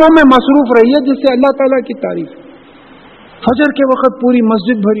ऐसे कामों में मसरूफ रहिए जिससे अल्लाह ताला की तारीफ। फजर के वक्त पूरी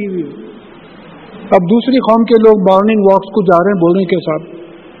मस्जिद भरी हुई है। अब दूसरी कौम के लोग मॉर्निंग वॉक्स को जा रहे हैं, बोलने के साथ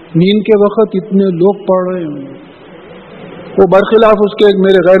नींद के वक्त इतने लोग पढ़ रहे हैं। वो बरखिलाफ उसके एक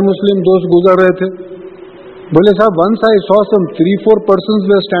मेरे गैर मुस्लिम दोस्त गुजर रहे थे, बोले साहब once I saw some 3-4 persons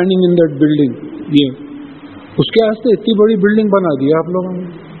were standing in that building। ये उसके वास्ते इतनी बड़ी बिल्डिंग बना दी आप लोगों ने।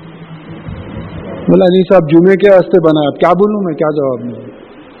 बोला नहीं साहब जुमे के वास्ते बना। अब क्या बोलूं मैं, क्या जवाब दूं?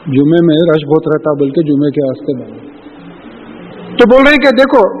 जुमे में रश बहुत रहता, बल्कि जुमे के वास्ते बना। तो बोल रहे हैं कि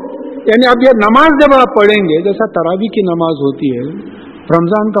देखो, यानी अब ये नमाज जब आप पढ़ेंगे, जैसा तरावी की नमाज होती है,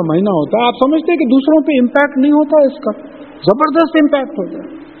 रमजान का महीना होता है, आप समझते हैं कि दूसरों पे इम्पैक्ट नहीं होता, इसका जबरदस्त इम्पैक्ट होता है।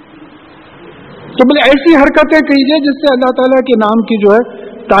 तो बोले ऐसी हरकतें कीजिए जिससे अल्लाह ताला के नाम की जो है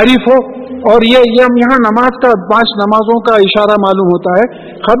तारीफ हो। और ये यहाँ नमाज का 5 नमाजों का इशारा मालूम होता है।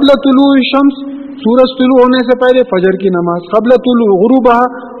 क़ब्ल तुलूइ शम्स, सूरज तुलू होने से पहले फजर की नमाज। क़ब्ल तुलू गुरूबहा,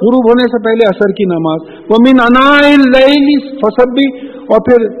 गुरूब होने से पहले असर की नमाज। व मिन अनाइल लैली फसब्बी, और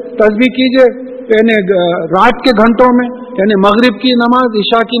फिर तस्बीह कीजिए यानी रात के घंटों में, यानी मगरिब की नमाज,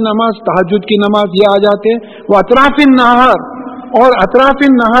 इशा की नमाज, तहज्जुद की नमाज, ये आ जाते हैं। वो अतराफिन नहर, और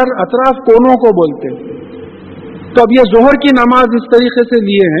अतराफिन नहर, अतराफ कोनों को बोलते हैं। तो अब ये जोहर की नमाज इस तरीके से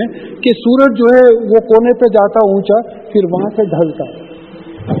लिए हैं कि सूरज जो है वो कोने पे जाता ऊंचा, फिर वहां से ढलता।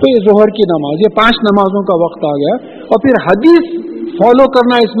 तो ये जोहर की नमाज, ये 5 नमाजों का वक्त आ गया। और फिर हदीस फॉलो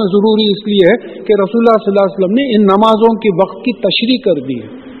करना इसमें जरूरी इसलिए है कि रसूलुल्लाह सल्लल्लाहु अलैहि वसल्लम ने इन नमाजों की वक्त की तशरीह कर दी है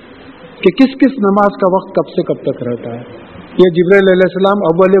कि किस किस नमाज का वक्त कब से कब तक रहता है। ये जिब्रील अलैहिस्सलाम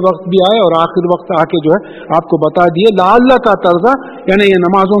अव्वल वक्त भी आए और आखिर वक्त आके जो है आपको बता दिए। लाअल्ला का तर्जा, यानी ये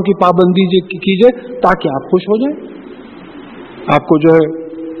नमाजों की पाबंदी कीजिए ताकि आप खुश हो जाएं, आपको जो है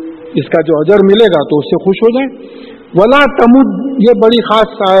इसका जो अजर मिलेगा तो उससे खुश हो जाएं। वला तमुद, ये बड़ी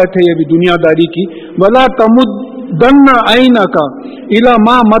खास आयत है, ये भी दुनियादारी की। वला तमुद्दन्ना ऐनका इला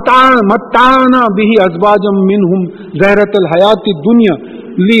मा मताना बिही अज़वाजम मिनहुम ज़हरतल हयातिद दुनिया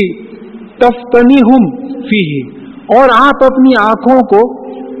ली तफ्तनिहुम फीही, और आप अपनी आंखों को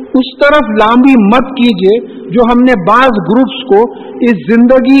उस तरफ लांबी मत कीजिए जो हमने बाज ग्रुप्स को इस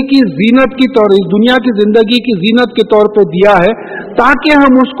जिंदगी की जीनत की तौर, इस दुनिया की जिंदगी की जीनत के तौर पे दिया है, ताकि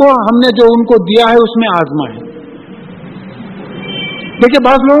हम उसको, हमने जो उनको दिया है उसमें आजमाएं। देखिए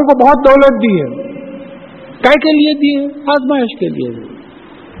बाज लोगों को बहुत दौलत दी है, काय के लिए दी है? आजमाइश के लिए।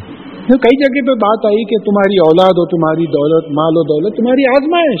 तो कई जगह पे बात आई कि तुम्हारी औलाद और तुम्हारी दौलत, माल और दौलत तुम्हारी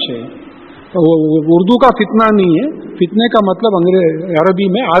आजमाइश है। वो उर्दू का फितना नहीं है, फितने का मतलब अरबी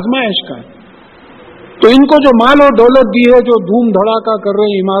में आजमाइश का है। तो इनको जो माल और दौलत दी है, जो धूम धड़ाका कर रहे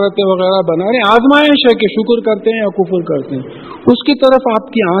हैं, इमारतें वगैरह बना रहे हैं, आजमाइश है कि शुक्र करते हैं या कुफर करते हैं। उसकी तरफ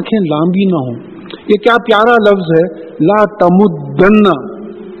आपकी आंखें लांबी ना हो। ये क्या प्यारा लफ्ज है, ला तमुद्दन्ना,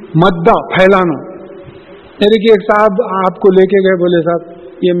 मद्दा फैलाना। मेरे की एक साहब आपको लेके गए, बोले साहब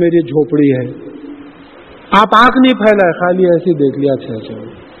ये मेरी झोपड़ी है। आप आंख नहीं फैलाए, खाली ऐसे देख लिया। अच्छा।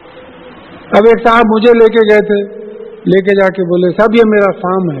 अब एक साहब मुझे लेके गए थे, लेके जाके बोले साहब ये मेरा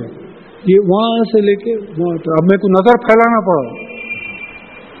फार्म है, ये वहां से लेके वहां तक। अब मेरे को नजर फैलाना पड़ा।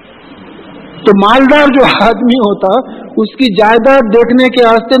 तो मालदार जो आदमी होता उसकी जायदाद देखने के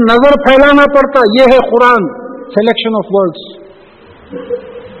वास्ते नजर फैलाना पड़ता। ये है कुरान, सिलेक्शन ऑफ वर्ड्स।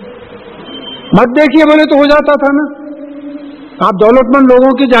 मत देखिए बोले तो हो जाता था ना। आप दौलतमंद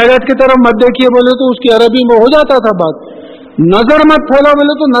लोगों की जायदाद की तरफ मत देखिए बोले तो उसकी अरबी में हो जाता था बात। नजर मत फैला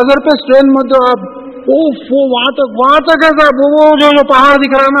बोले तो नजर पे स्ट्रेन मत दो आप। वो वहां तक है साहब, वो जो पहाड़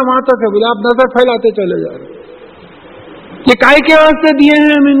दिख रहा है ना वहां तक है बोले, आप नजर फैलाते चले जा रहे। ये काय के वास्ते दिए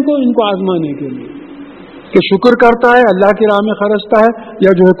हैं हम इनको आजमाने के लिए कि शुक्र करता है, अल्लाह की राह में खर्चता है,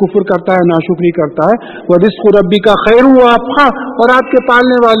 या जो है कुफर करता है, नाशुक्री करता है। वह रिस्क रब्बी का खैर हुआ आपका, और आपके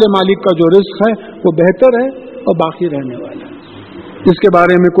पालने वाले मालिक का जो रिस्क है वो बेहतर है और बाकी रहने वाला है। इसके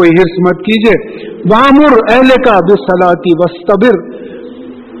बारे में कोई हिर्स मत कीजिए। वामुर अहले का बिस्सलाती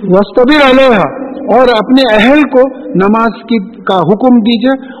वस्तबिर अलैहा, और अपने अहल को नमाज का हुक्म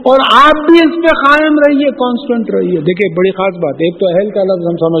दीजिए और आप भी इस पे कायम रहिए, कांस्टेंट रहिए। देखिए बड़ी खास बात है, एक तो अहल का लफ्ज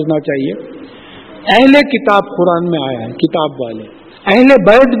हम समझना चाहिए। अहले किताब कुरान में आया है, किताब वाले। अहले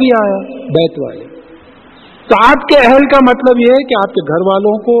बैत भी आया, बैत वाले। تو آپ کے اہل کا مطلب یہ ہے کہ آپ کے گھر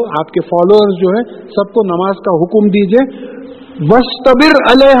والوں کو، آپ کے فالوورز جو ہے، سب کو نماز کا حکم دیجیے، وَاسْتَبِرْ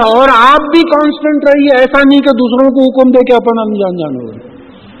عَلَيْهَا، اور آپ بھی کانسٹنٹ رہیے، ایسا نہیں کہ دوسروں کو حکم دے کے اپنا انجان ہو گئے.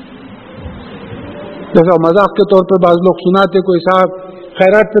 جیسا مذاق کے طور پہ بعض لوگ سناتے، کوئی صاحب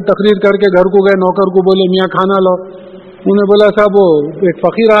خیرات پہ تقریر کر کے گھر کو گئے، نوکر کو بولے میاں کھانا لاؤ. انہیں بولا صاحب وہ ایک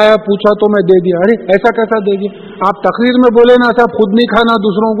فقیر آیا، پوچھا تو میں دے دیا. ارے ایسا کیسا دے دیا؟ آپ تقریر میں بولے نا صاحب خود نہیں کھانا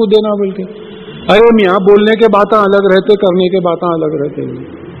دوسروں کو دینا بول کے. ارے میاں بولنے کے باتیں الگ رہتے، کرنے کے باتیں الگ رہتے.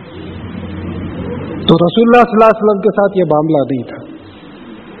 تو رسول اللہ صلی اللہ علیہ وسلم کے ساتھ یہ معاملہ نہیں تھا.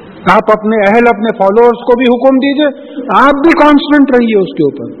 آپ اپنے اہل، اپنے فالوورز کو بھی حکم دیجئے، آپ بھی کانسٹنٹ رہیے اس کے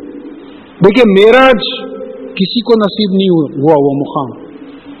اوپر. دیکھیے معراج کسی کو نصیب نہیں ہوا وہ مقام.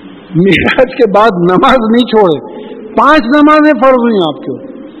 معراج کے بعد نماز نہیں چھوڑے، 5 نمازیں فرض ہوئی آپ کے.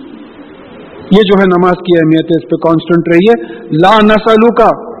 یہ جو ہے نماز کی اہمیت ہے، اس پہ کانسٹنٹ رہیے. لا نسألک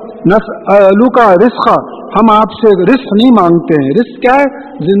رزقا، ہم آپ سے رزق نہیں مانگتے ہیں. رزق کیا ہے؟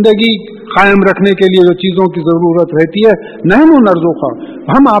 زندگی قائم رکھنے کے لیے جو چیزوں کی ضرورت رہتی ہے. نحن نرزقک،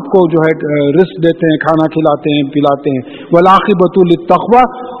 ہم آپ کو جو ہے رزق دیتے ہیں، کھانا کھلاتے ہیں، پلاتے ہیں. والعاقبۃ للتقوی،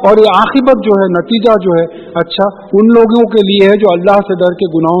 اور یہ عاقبت جو ہے، نتیجہ جو ہے اچھا ان لوگوں کے لیے ہے جو اللہ سے ڈر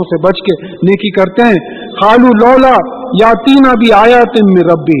کے گناہوں سے بچ کے نیکی کرتے ہیں. قالوا لولا یاتینا بآیات من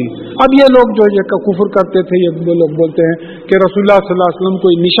ربہ، اب یہ لوگ جو ہے کفر کرتے تھے، یہ لوگ بولتے ہیں کہ رسول اللہ صلی اللہ علیہ وسلم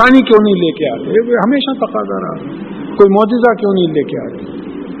کوئی نشانی کیوں نہیں لے کے آتے؟ یہ ہمیشہ تقاضا رہا، کوئی معجزہ کیوں نہیں لے کے آتے؟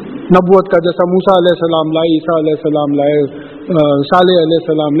 نبوت کا جیسا موسیٰ علیہ السلام لائے، عیسیٰ علیہ السلام لائے، صالح علیہ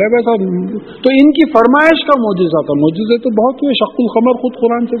السلام لائے، ویسا تو ان کی فرمائش کا معجزہ تھا. معجزے تو بہت ہوئے، شق القمر خود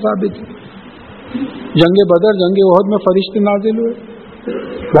قرآن سے ثابت ہے. جنگ بدر، جنگ احد میں فرشتے نازل ہوئے،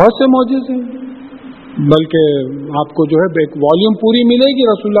 بہت سے معجزے ہیں. بلکہ آپ کو جو ہے ایک والیوم پوری ملے گی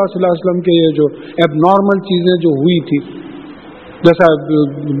رسول اللہ صلی اللہ علیہ وسلم کے یہ جو ایب نارمل چیزیں جو ہوئی تھی. جیسا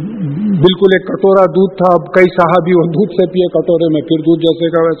بالکل ایک کٹورا دودھ تھا، کئی صحابی وہ دودھ سے پیے کٹورے میں، پھر دودھ جیسے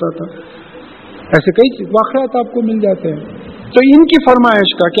کا ویسا تھا. ایسے کئی واقعات آپ کو مل جاتے ہیں. تو ان کی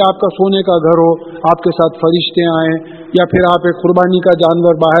فرمائش کا کہ آپ کا سونے کا گھر ہو، آپ کے ساتھ فرشتے آئیں، یا پھر آپ ایک قربانی کا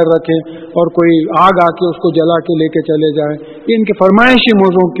جانور باہر رکھیں اور کوئی آگ آ کے اس کو جلا کے لے کے چلے جائیں، یہ ان کی فرمائشی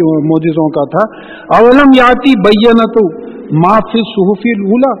معجزوں کا تھا. اولم یاتی بینۃ ما فی الصحف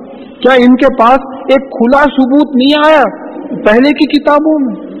الاولی، کیا ان کے پاس ایک کھلا ثبوت نہیں آیا پہلے کی کتابوں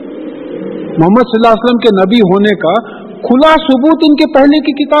میں؟ محمد صلی اللہ علیہ وسلم کے نبی ہونے کا کھلا ثبوت ان کے پہلے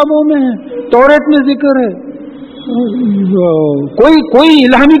کی کتابوں میں ہے. توریت میں ذکر ہے. کوئی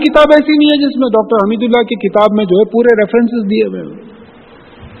الہامی کتاب ایسی نہیں ہے جس میں ڈاکٹر حمید اللہ کی کتاب میں جو ہے پورے ریفرنسز دیے ہوئے ہیں.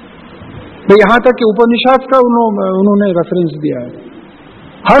 یہاں تک کہ اپنشاد کا انہوں نے ریفرنس دیا ہے.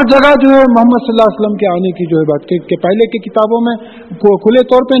 ہر جگہ جو ہے محمد صلی اللہ علیہ وسلم کے آنے کی جو ہے بات کہ پہلے کی کتابوں میں کھلے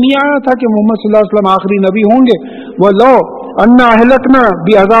طور پہ نہیں آیا تھا کہ محمد صلی اللہ علیہ وسلم آخری نبی ہوں گے. وَلَوْ أَنَّا أَهْلَكْنَا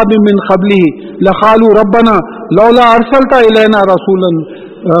بِعَذَابٍ مِّن قَبْلِهِ لَقَالُوا رَبَّنَا لَوْلَا أَرْسَلْتَ إِلَيْنَا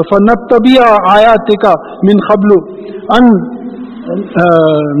رَسُولًا فَنَتَّبِعَ آيَاتِكَ مِن قَبْلُ أَن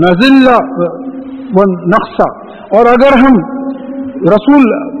نَّذِلَّ وَنَخْزَى، اور اگر ہم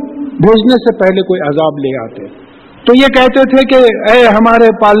رسول بھیجنے سے پہلے کوئی عذاب لے آتے تو یہ کہتے تھے کہ اے ہمارے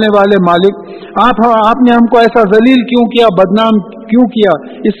پالنے والے مالک، آپ نے ہم کو ایسا ذلیل کیوں کیا، بدنام کیوں کیا،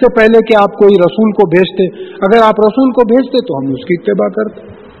 اس سے پہلے کہ آپ کوئی رسول کو بھیجتے. اگر آپ رسول کو بھیجتے تو ہم اس کی اتباع کرتے.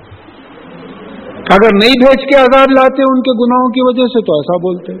 اگر نہیں بھیج کے عذاب لاتے ان کے گناہوں کی وجہ سے تو ایسا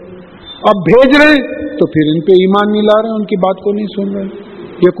بولتے. اب بھیج رہے تو پھر ان پہ ایمان نہیں لا رہے، ان کی بات کو نہیں سن رہے.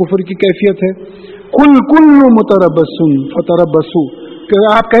 یہ کفر کی کیفیت ہے. کل متربص فتربصوا، کہ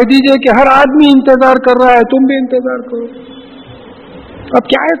آپ کہہ دیجئے کہ ہر آدمی انتظار کر رہا ہے، تم بھی انتظار کرو. اب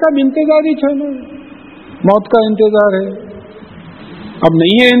کیا ہے صاحب، انتظار ہی چھوڑو، موت کا انتظار ہے. اب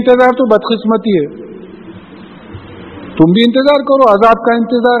نہیں ہے انتظار تو بدقسمتی ہے. تم بھی انتظار کرو، عذاب کا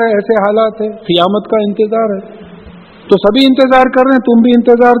انتظار ہے، ایسے حالات ہے، قیامت کا انتظار ہے، تو سبھی انتظار کر رہے ہیں، تم بھی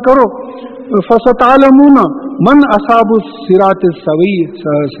انتظار کرو. فَسَتَعْلَمُونَ مَنْ أَصْحَابُ الصِّرَاطِ السَّوِيِّ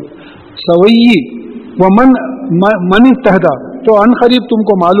وَمَنْ اهْتَدَىٰ، تو ان قریب تم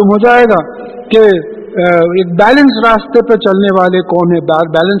کو معلوم ہو جائے گا کہ ایک بیلنس راستے پہ چلنے والے کون ہیں،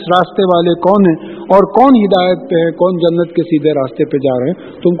 بیلنس راستے والے کون ہیں، اور کون ہدایت پہ ہے، کون جنت کے سیدھے راستے پہ جا رہے ہیں.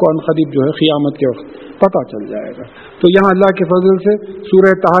 تم کو ان قریب جو ہے قیامت کے وقت پتہ چل جائے گا. تو یہاں اللہ کے فضل سے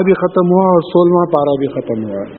سورہ طٰہٰ بھی ختم ہوا اور 16واں پارہ بھی ختم ہوا.